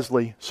Dr.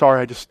 Wesley.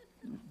 Sorry, I just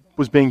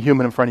was being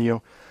human in front of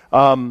you.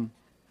 I'm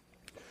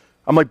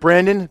like,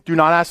 Brandon, do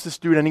not ask this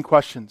dude any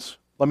questions.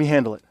 Let me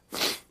handle it.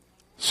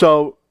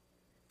 So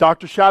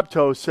Dr.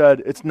 Shabto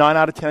said it's 9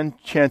 out of 10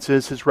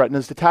 chances his retina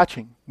is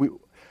detaching.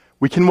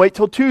 We can wait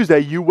till Tuesday.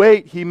 You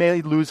wait, he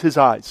may lose his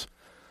eyes.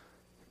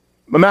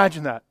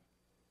 Imagine that.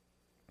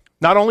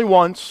 Not only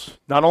once,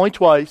 not only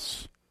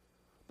twice,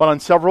 but on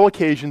several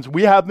occasions,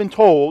 we have been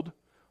told,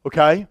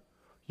 okay,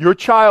 your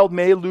child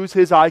may lose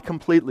his eye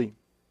completely.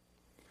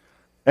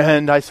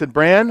 And I said,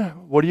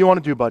 Bran, what do you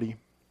want to do, buddy?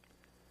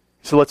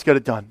 He said, let's get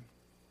it done.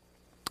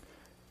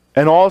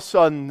 And all of a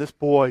sudden, this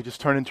boy just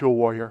turned into a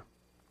warrior.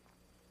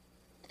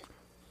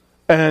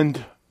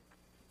 And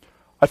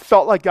I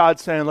felt like God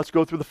saying, let's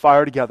go through the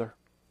fire together.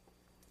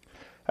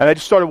 And I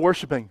just started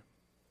worshiping.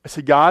 I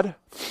said, God,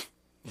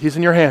 he's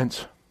in your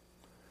hands.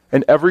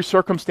 In every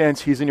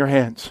circumstance, he's in your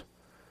hands.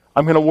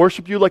 I'm going to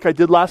worship you like I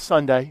did last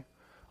Sunday.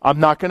 I'm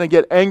not going to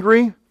get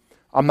angry.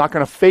 I'm not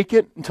going to fake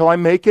it until I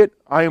make it.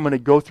 I am going to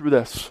go through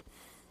this.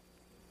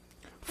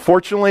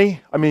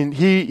 Fortunately,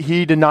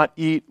 he did not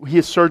eat.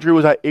 His surgery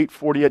was at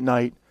 8:40 at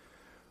night.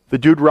 The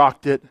dude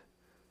rocked it.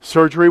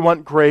 Surgery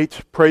went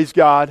great. Praise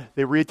God.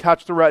 They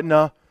reattached the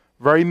retina.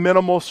 Very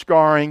minimal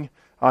scarring.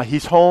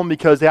 He's home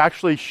because they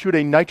actually shoot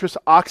a nitrous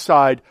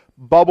oxide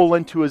bubble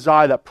into his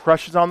eye that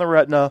pressures on the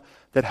retina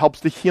that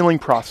helps the healing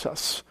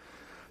process.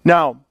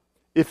 Now,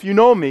 if you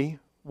know me,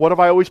 what have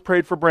I always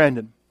prayed for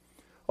Brandon?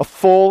 A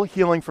full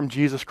healing from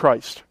Jesus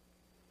Christ.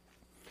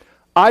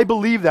 I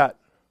believe that.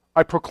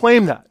 I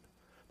proclaim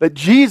that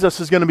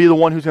Jesus is going to be the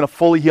one who's going to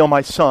fully heal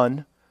my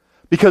son,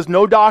 because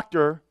no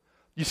doctor,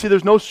 you see,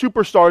 there's no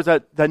superstars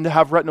that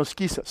have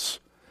retinoschisis.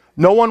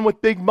 No one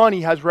with big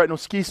money has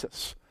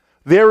retinoschisis.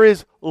 There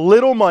is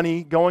little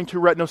money going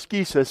to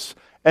retinoschisis,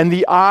 and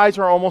the eyes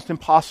are almost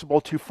impossible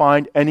to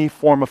find any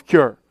form of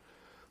cure.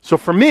 So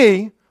for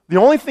me, the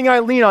only thing I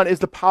lean on is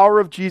the power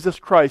of Jesus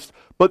Christ.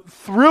 But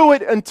through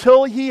it,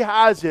 until he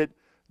has it,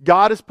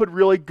 God has put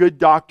really good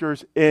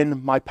doctors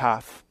in my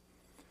path.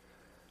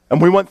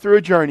 And we went through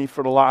a journey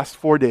for the last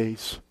 4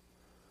 days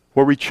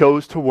where we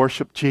chose to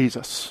worship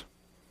Jesus.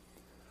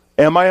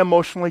 Am I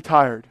emotionally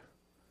tired?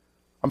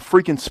 I'm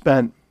freaking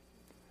spent.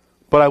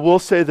 But I will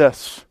say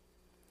this.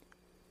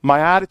 My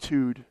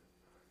attitude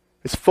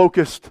is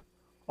focused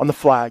on the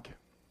flag.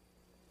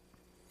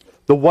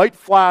 The white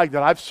flag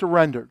that I've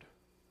surrendered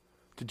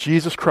to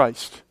Jesus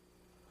Christ,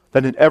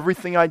 that in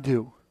everything I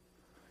do,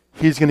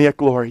 he's going to get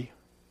glory.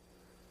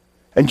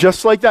 And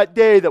just like that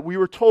day that we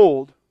were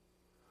told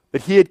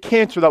that he had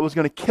cancer that was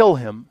going to kill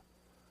him,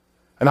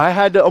 and I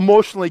had to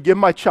emotionally give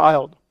my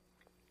child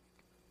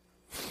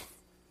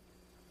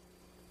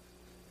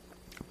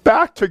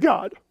back to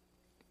God,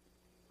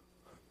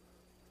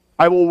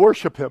 I will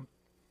worship him.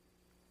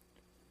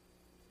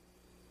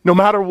 No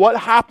matter what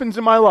happens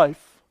in my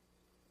life,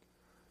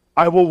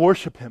 I will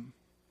worship him.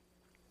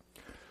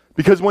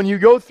 Because when you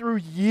go through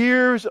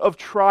years of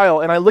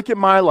trial, and I look at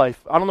my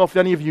life, I don't know if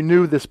any of you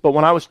knew this, but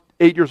when I was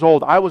 8 years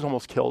old, I was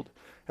almost killed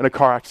in a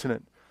car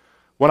accident.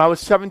 When I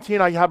was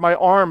 17, I had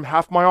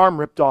half my arm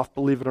ripped off,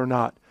 believe it or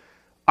not.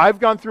 I've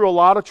gone through a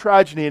lot of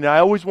tragedy, and I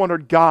always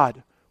wondered,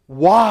 God,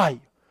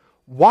 why?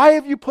 Why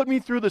have you put me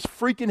through this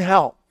freaking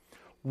hell?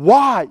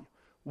 Why?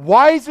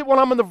 Why is it when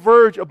I'm on the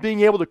verge of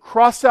being able to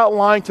cross that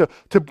line to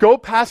go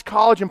past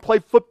college and play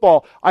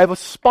football, I have a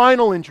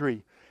spinal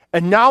injury?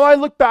 And now I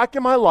look back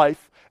in my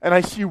life and I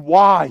see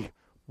why.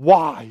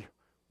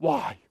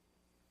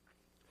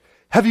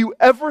 Have you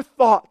ever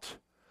thought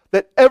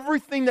that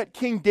everything that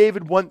King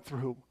David went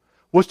through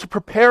was to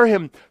prepare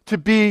him to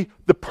be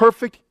the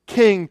perfect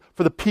king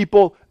for the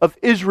people of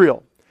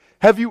Israel?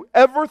 Have you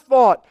ever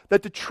thought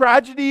that the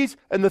tragedies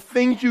and the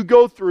things you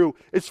go through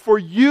is for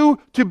you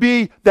to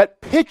be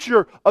that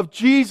picture of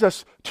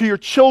Jesus to your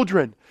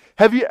children?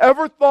 Have you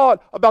ever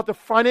thought about the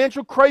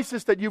financial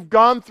crisis that you've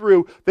gone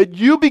through, that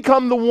you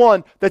become the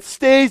one that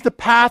stays the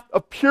path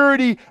of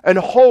purity and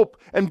hope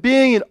and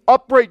being an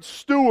upright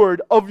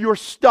steward of your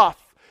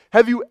stuff?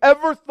 Have you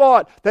ever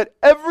thought that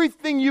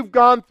everything you've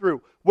gone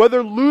through,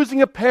 whether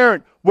losing a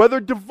parent,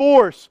 whether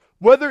divorce,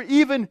 whether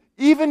even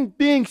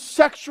being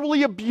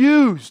sexually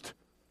abused,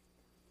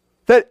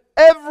 that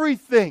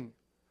everything,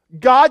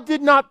 God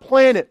did not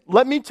plan it.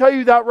 Let me tell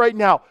you that right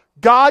now.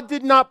 God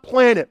did not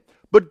plan it,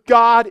 but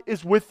God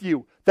is with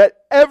you. That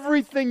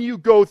everything you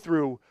go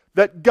through,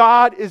 that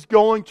God is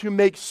going to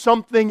make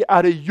something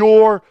out of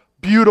your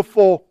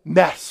beautiful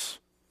mess.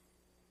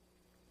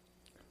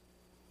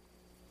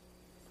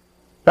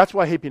 That's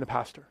why I hate being a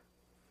pastor.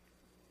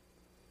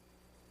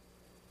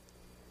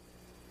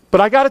 But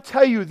I got to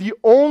tell you, the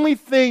only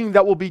thing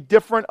that will be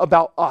different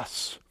about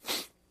us,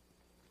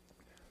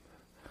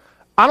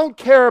 I don't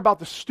care about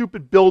the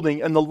stupid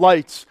building and the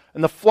lights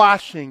and the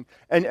flashing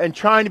and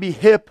trying to be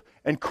hip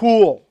and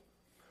cool.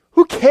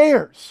 Who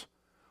cares?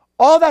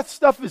 All that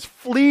stuff is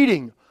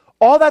fleeting.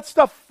 All that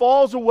stuff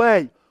falls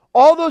away.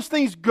 All those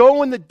things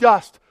go in the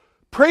dust.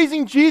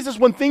 Praising Jesus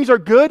when things are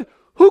good,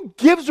 who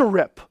gives a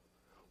rip?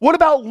 What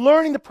about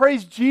learning to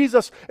praise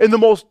Jesus in the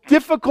most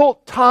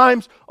difficult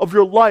times of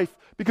your life?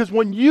 Because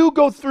when you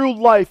go through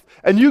life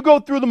and you go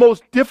through the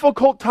most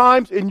difficult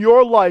times in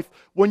your life,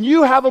 when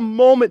you have a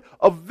moment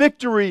of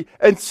victory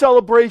and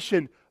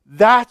celebration,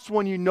 that's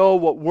when you know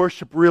what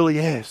worship really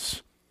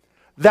is.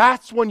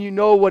 That's when you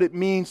know what it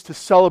means to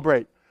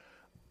celebrate.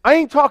 I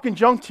ain't talking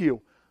junk to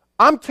you.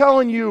 I'm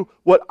telling you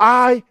what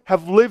I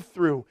have lived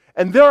through.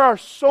 And there are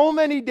so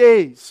many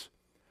days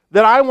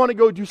that I want to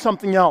go do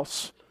something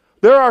else.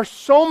 There are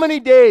so many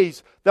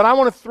days that I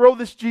want to throw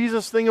this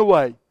Jesus thing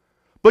away.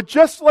 But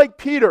just like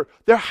Peter,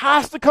 there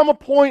has to come a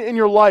point in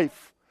your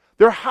life.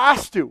 There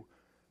has to,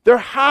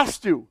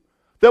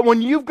 that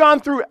when you've gone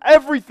through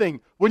everything,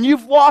 when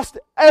you've lost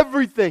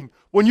everything,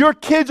 when your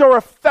kids are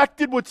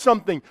affected with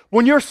something,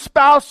 when your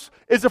spouse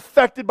is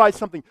affected by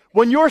something,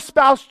 when your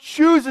spouse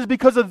chooses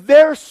because of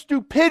their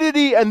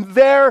stupidity and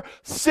their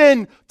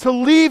sin to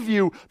leave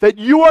you, that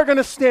you are going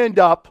to stand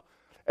up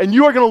and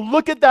you are going to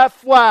look at that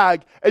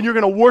flag and you're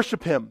going to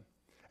worship him.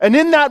 And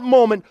in that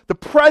moment, the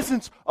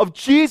presence of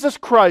Jesus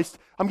Christ,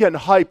 I'm getting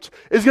hyped,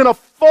 is going to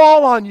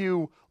fall on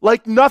you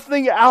like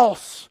nothing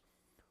else.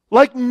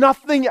 Like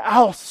nothing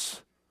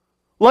else.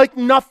 Like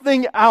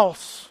nothing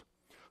else.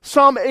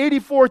 Psalm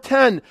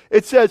 84:10,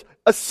 it says,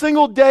 a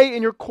single day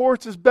in your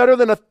courts is better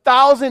than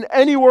 1,000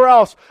 anywhere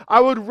else.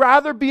 I would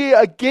rather be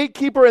a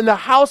gatekeeper in the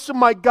house of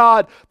my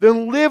God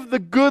than live the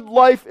good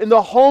life in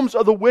the homes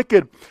of the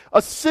wicked.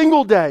 A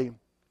single day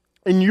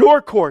in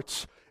your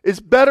courts is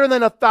better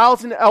than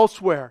 1,000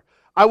 elsewhere.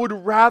 I would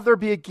rather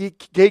be a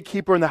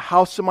gatekeeper in the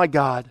house of my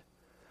God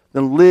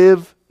than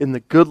live in the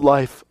good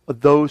life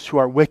of those who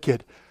are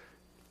wicked.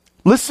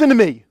 Listen to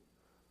me.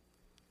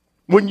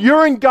 When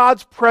you're in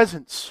God's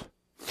presence,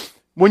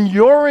 when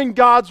you're in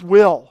God's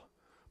will,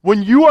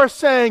 when you are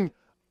saying,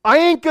 I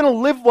ain't going to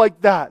live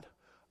like that.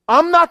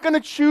 I'm not going to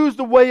choose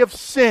the way of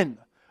sin.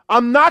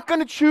 I'm not going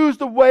to choose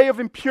the way of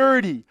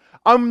impurity.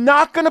 I'm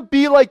not going to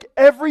be like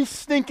every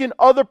stinking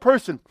other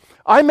person.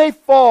 I may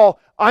fall,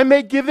 I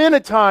may give in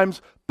at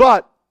times,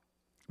 but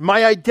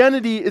my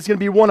identity is going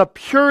to be one of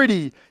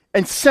purity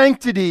and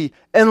sanctity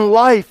and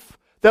life.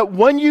 That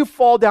when you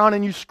fall down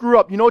and you screw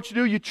up, you know what you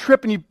do? You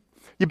trip and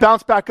you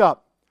bounce back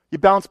up. You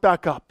bounce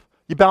back up.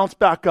 You bounce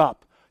back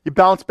up. You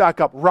bounce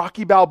back up.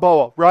 Rocky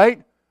Balboa,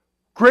 right?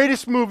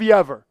 Greatest movie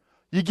ever.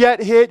 You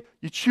get hit,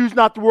 you choose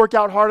not to work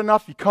out hard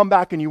enough, you come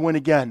back and you win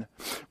again.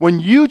 When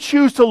you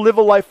choose to live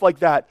a life like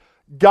that,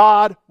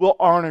 God will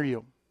honor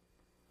you.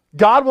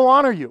 God will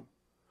honor you.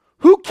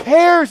 Who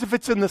cares if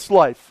it's in this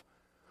life?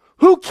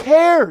 Who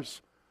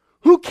cares?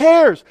 Who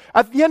cares?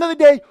 At the end of the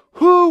day,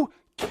 who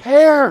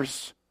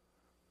cares?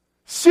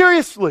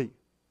 Seriously.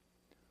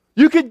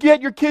 You could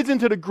get your kids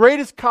into the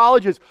greatest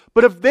colleges,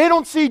 but if they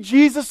don't see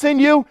Jesus in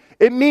you,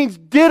 it means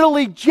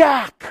diddly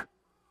jack.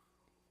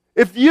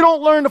 If you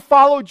don't learn to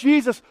follow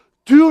Jesus,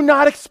 do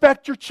not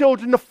expect your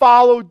children to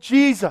follow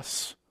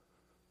Jesus.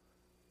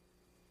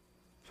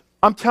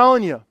 I'm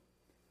telling you,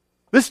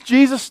 this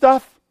Jesus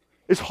stuff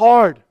is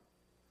hard.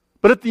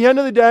 But at the end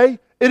of the day,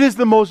 it is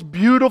the most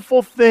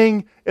beautiful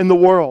thing in the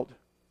world.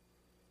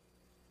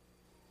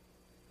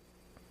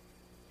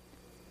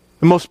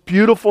 The most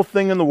beautiful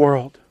thing in the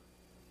world.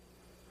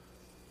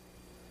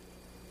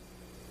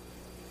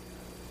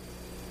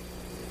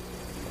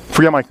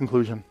 Forget my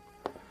conclusion.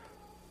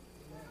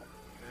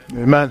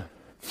 Amen.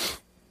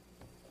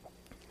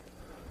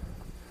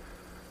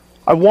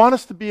 I want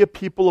us to be a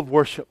people of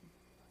worship.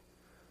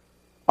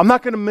 I'm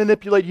not going to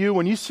manipulate you.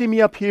 When you see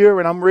me up here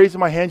and I'm raising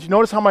my hands, you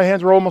notice how my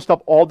hands are almost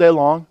up all day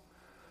long?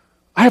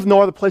 I have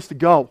no other place to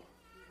go.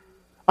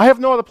 I have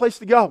no other place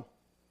to go.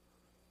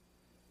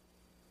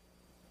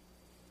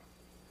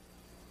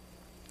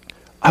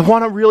 I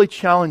want to really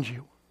challenge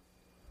you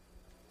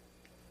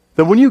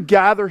that when you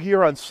gather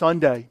here on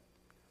Sunday,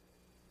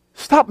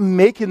 stop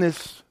making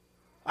this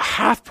a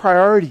half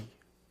priority.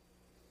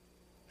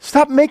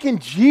 Stop making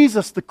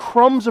Jesus the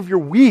crumbs of your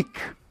week.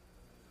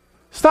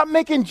 Stop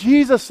making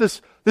Jesus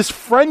this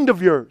friend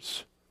of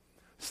yours.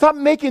 Stop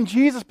making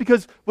Jesus,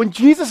 because when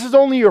Jesus is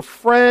only your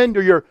friend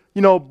or your,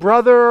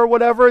 brother or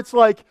whatever, it's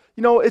like,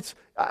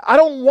 I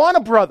don't want a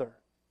brother.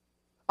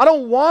 I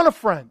don't want a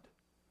friend.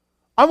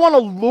 I want a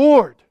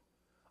Lord.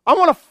 I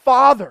want a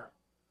Father.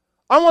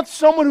 I want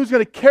someone who's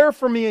going to care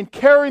for me and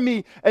carry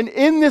me. And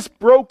in this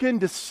broken,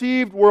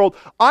 deceived world,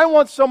 I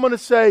want someone to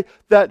say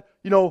that,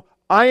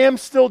 I am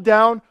still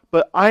down,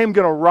 but I am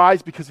going to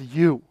rise because of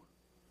you.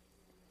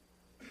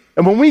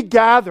 And when we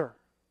gather,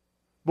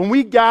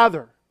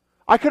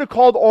 I could have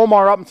called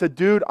Omar up and said,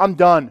 dude, I'm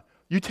done.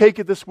 You take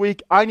it this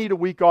week. I need a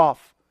week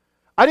off.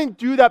 I didn't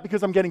do that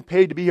because I'm getting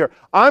paid to be here.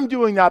 I'm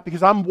doing that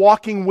because I'm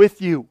walking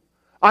with you.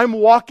 I'm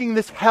walking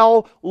this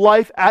hell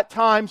life at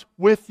times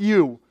with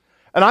you.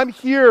 And I'm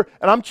here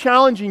and I'm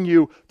challenging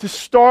you to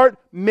start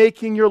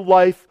making your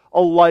life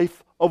a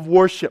life of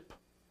worship.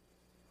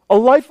 A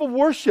life of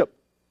worship.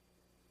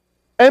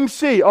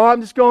 MC. Oh,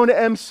 I'm just going to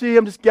MC.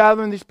 I'm just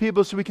gathering these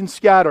people so we can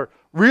scatter.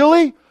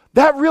 Really?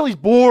 That really is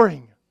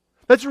boring.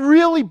 That's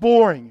really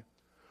boring.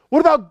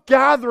 What about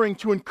gathering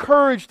to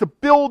encourage, to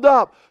build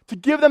up, to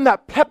give them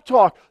that pep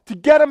talk, to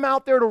get them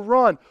out there to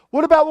run?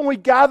 What about when we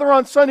gather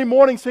on Sunday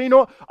morning and say,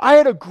 I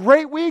had a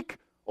great week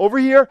over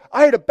here.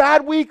 I had a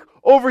bad week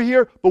over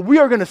here, but we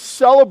are going to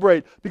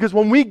celebrate, because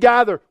when we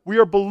gather, we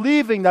are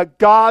believing that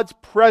God's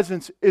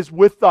presence is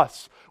with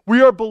us.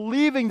 We are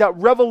believing that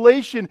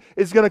revelation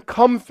is going to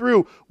come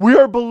through. We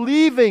are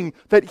believing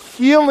that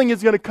healing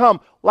is going to come.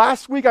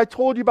 Last week I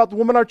told you about the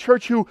woman in our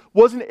church who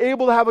wasn't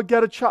able to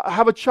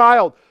have a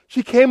child.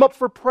 She came up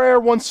for prayer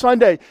one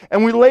Sunday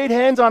and we laid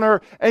hands on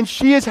her and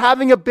she is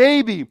having a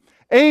baby.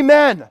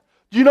 Amen.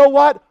 You know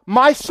what?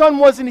 My son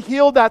wasn't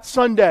healed that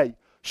Sunday.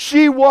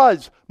 She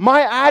was.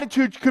 My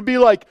attitude could be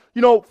like,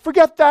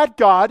 forget that,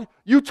 God.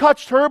 you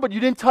touched her, but you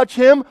didn't touch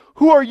him.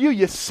 Who are you,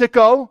 you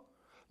sicko?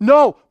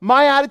 No,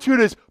 my attitude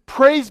is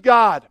praise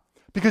God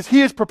because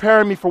he is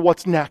preparing me for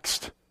what's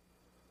next.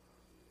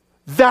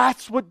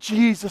 That's what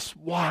Jesus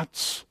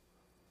wants.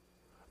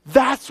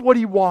 That's what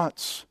he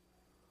wants.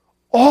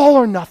 All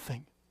or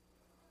nothing.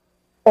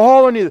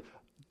 All or neither.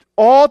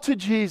 All to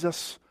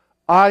Jesus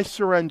I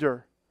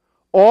surrender.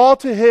 All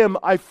to him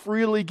I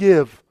freely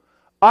give.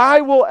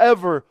 I will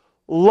ever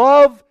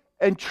love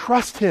and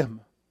trust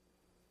him.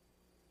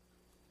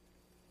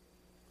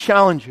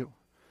 Challenge you.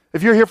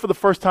 If you're here for the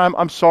first time,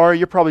 I'm sorry,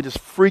 you're probably just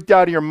freaked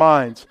out of your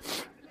minds.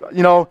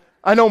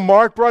 I know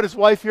Mark brought his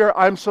wife here.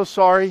 I'm so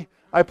sorry.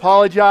 I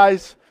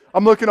apologize.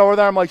 I'm looking over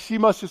there. I'm like, she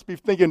must just be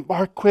thinking,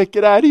 Mark, quick,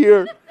 get out of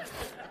here.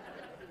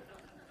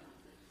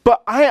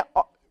 But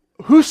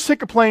who's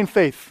sick of playing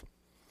faith?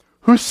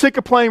 Who's sick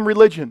of playing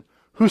religion?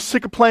 Who's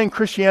sick of playing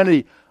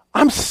Christianity?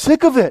 I'm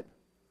sick of it.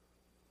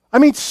 I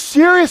mean,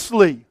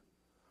 seriously.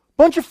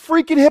 Bunch of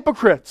freaking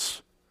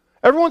hypocrites.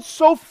 Everyone's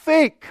so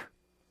fake.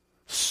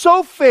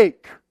 So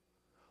fake.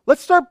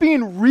 Let's start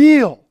being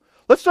real.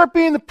 Let's start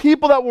being the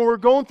people that when we're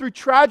going through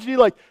tragedy,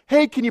 like,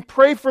 hey, can you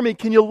pray for me?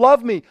 Can you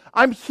love me?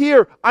 I'm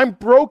here. I'm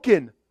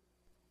broken.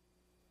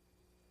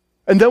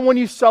 And then when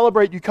you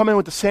celebrate, you come in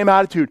with the same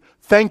attitude.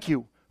 Thank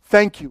you.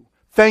 Thank you.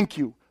 Thank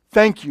you.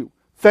 Thank you.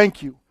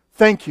 Thank you.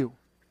 Thank you.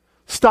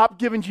 Stop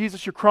giving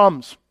Jesus your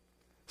crumbs.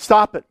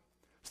 Stop it.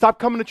 Stop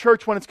coming to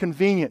church when it's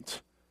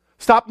convenient.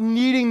 Stop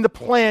needing the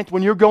plant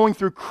when you're going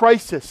through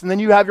crisis, and then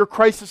you have your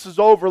crisis is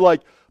over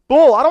like,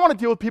 bull, I don't want to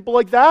deal with people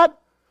like that.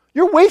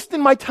 You're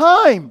wasting my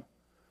time.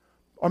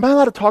 Am I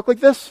allowed to talk like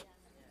this?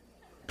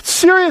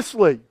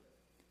 Seriously.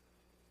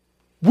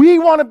 We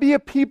want to be a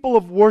people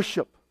of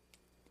worship.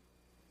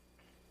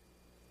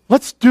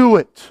 Let's do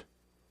it.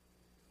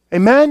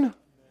 Amen?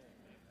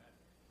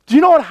 Do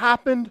you know what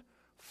happened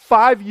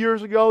 5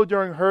 years ago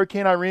during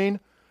Hurricane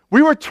Irene?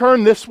 We were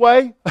turned this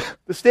way.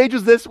 The stage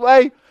was this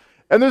way.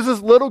 And there's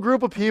this little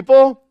group of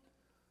people.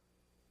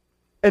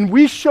 And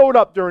we showed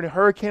up during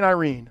Hurricane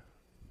Irene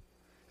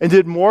and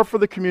did more for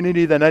the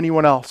community than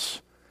anyone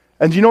else.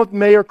 And do you know what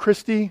Mayor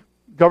Christie,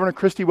 Governor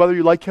Christie, whether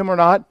you like him or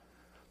not,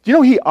 do you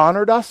know he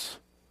honored us?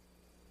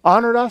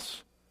 Honored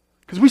us?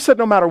 Because we said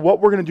no matter what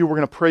we're going to do, we're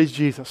going to praise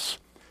Jesus.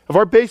 If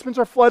our basements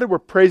are flooded, we're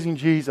praising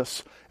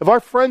Jesus. If our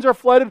friends are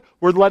flooded,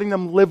 we're letting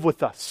them live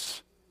with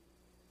us.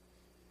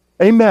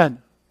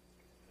 Amen.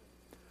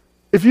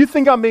 If you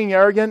think I'm being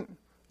arrogant,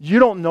 you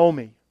don't know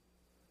me.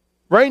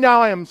 Right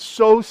now I am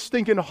so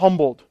stinking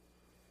humbled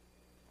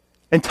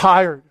and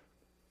tired.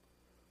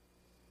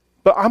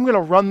 But I'm going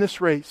to run this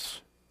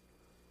race.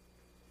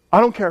 I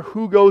don't care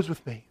who goes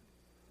with me,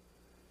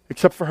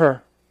 except for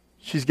her.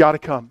 She's got to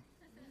come.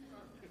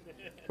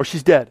 Or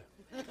she's dead.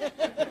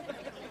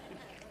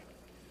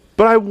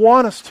 But I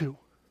want us to.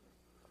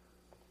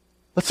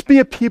 Let's be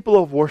a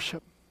people of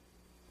worship.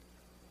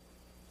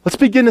 Let's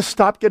begin to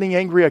stop getting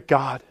angry at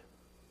God.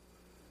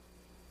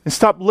 And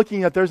stop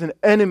looking at there's an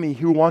enemy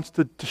who wants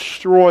to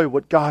destroy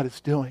what God is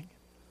doing.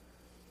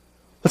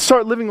 Let's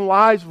start living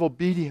lives of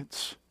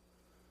obedience.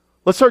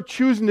 Let's start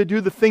choosing to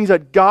do the things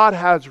that God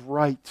has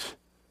right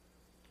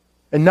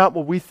and not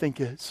what we think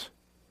is.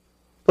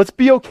 Let's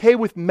be okay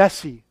with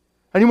messy.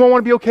 Anyone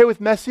want to be okay with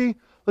messy?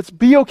 Let's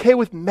be okay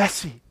with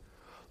messy.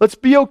 Let's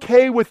be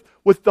okay with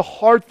the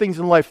hard things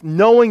in life,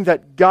 knowing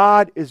that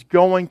God is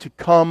going to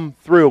come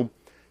through.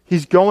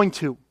 He's going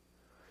to.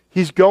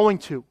 He's going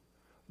to.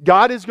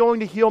 God is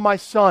going to heal my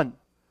son.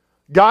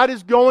 God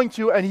is going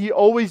to, and he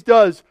always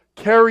does,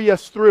 carry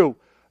us through.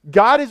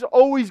 God is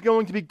always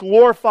going to be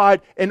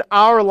glorified in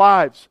our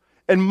lives.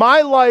 And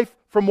my life,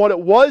 from what it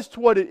was to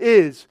what it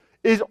is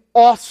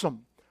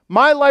awesome.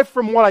 My life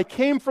from what I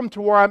came from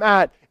to where I'm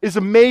at is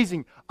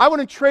amazing. I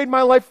wouldn't trade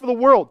my life for the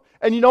world.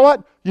 And you know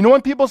what? You know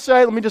when people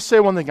say, let me just say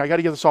one thing. I got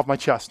to get this off my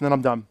chest, and then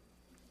I'm done.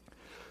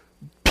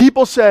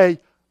 People say,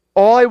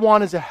 all I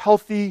want is a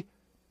healthy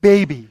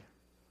baby.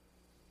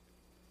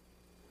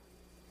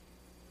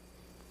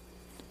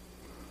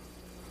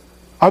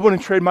 I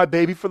wouldn't trade my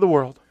baby for the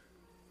world.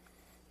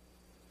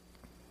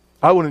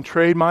 I wouldn't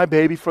trade my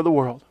baby for the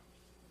world.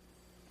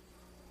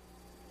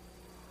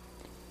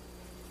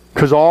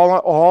 Because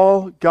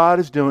all God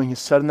is doing is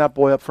setting that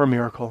boy up for a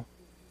miracle.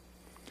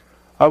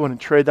 I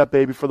wouldn't trade that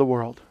baby for the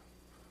world.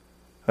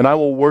 And I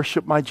will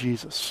worship my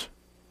Jesus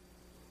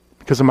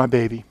because of my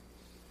baby.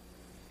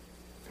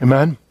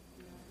 Amen?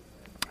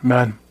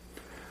 Amen.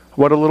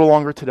 I went a little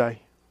longer today.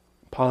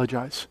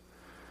 Apologize.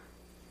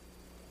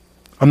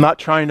 I'm not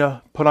trying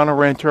to put on a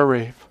rant or a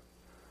rave.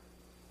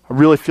 I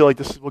really feel like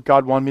this is what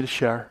God wanted me to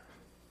share.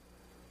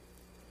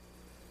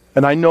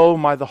 And I know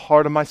by the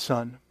heart of my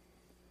son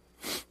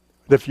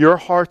that if your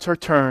hearts are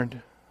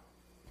turned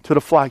to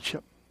the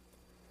flagship,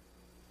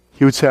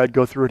 he would say, I'd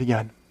go through it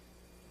again.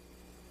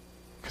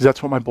 Because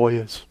that's what my boy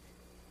is.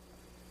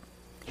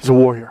 He's a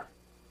warrior.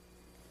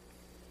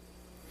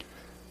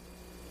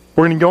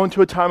 We're going to go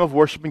into a time of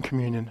worship and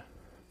communion.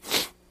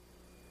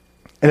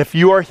 And if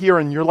you are here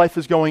and your life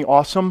is going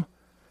awesome,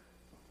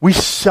 we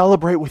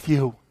celebrate with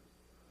you.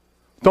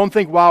 Don't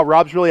think, wow,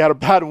 Rob's really had a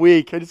bad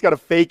week. I just got to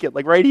fake it.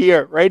 Like right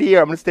here, right here.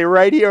 I'm going to stay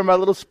right here in my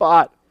little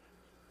spot.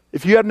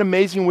 If you had an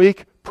amazing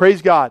week,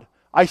 praise God.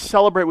 I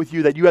celebrate with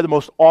you that you had the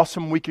most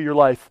awesome week of your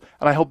life,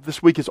 and I hope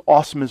this week is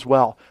awesome as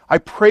well. I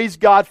praise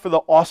God for the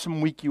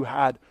awesome week you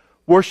had.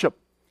 Worship.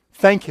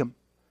 Thank Him.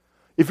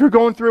 If you're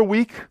going through a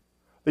week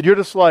that you're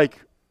just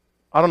like,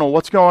 I don't know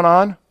what's going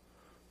on,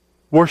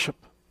 worship.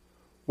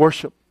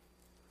 Worship.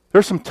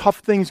 There's some tough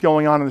things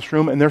going on in this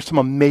room, and there's some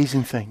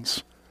amazing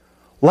things.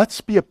 Let's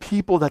be a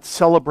people that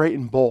celebrate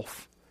in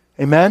both.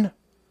 Amen?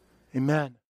 Amen.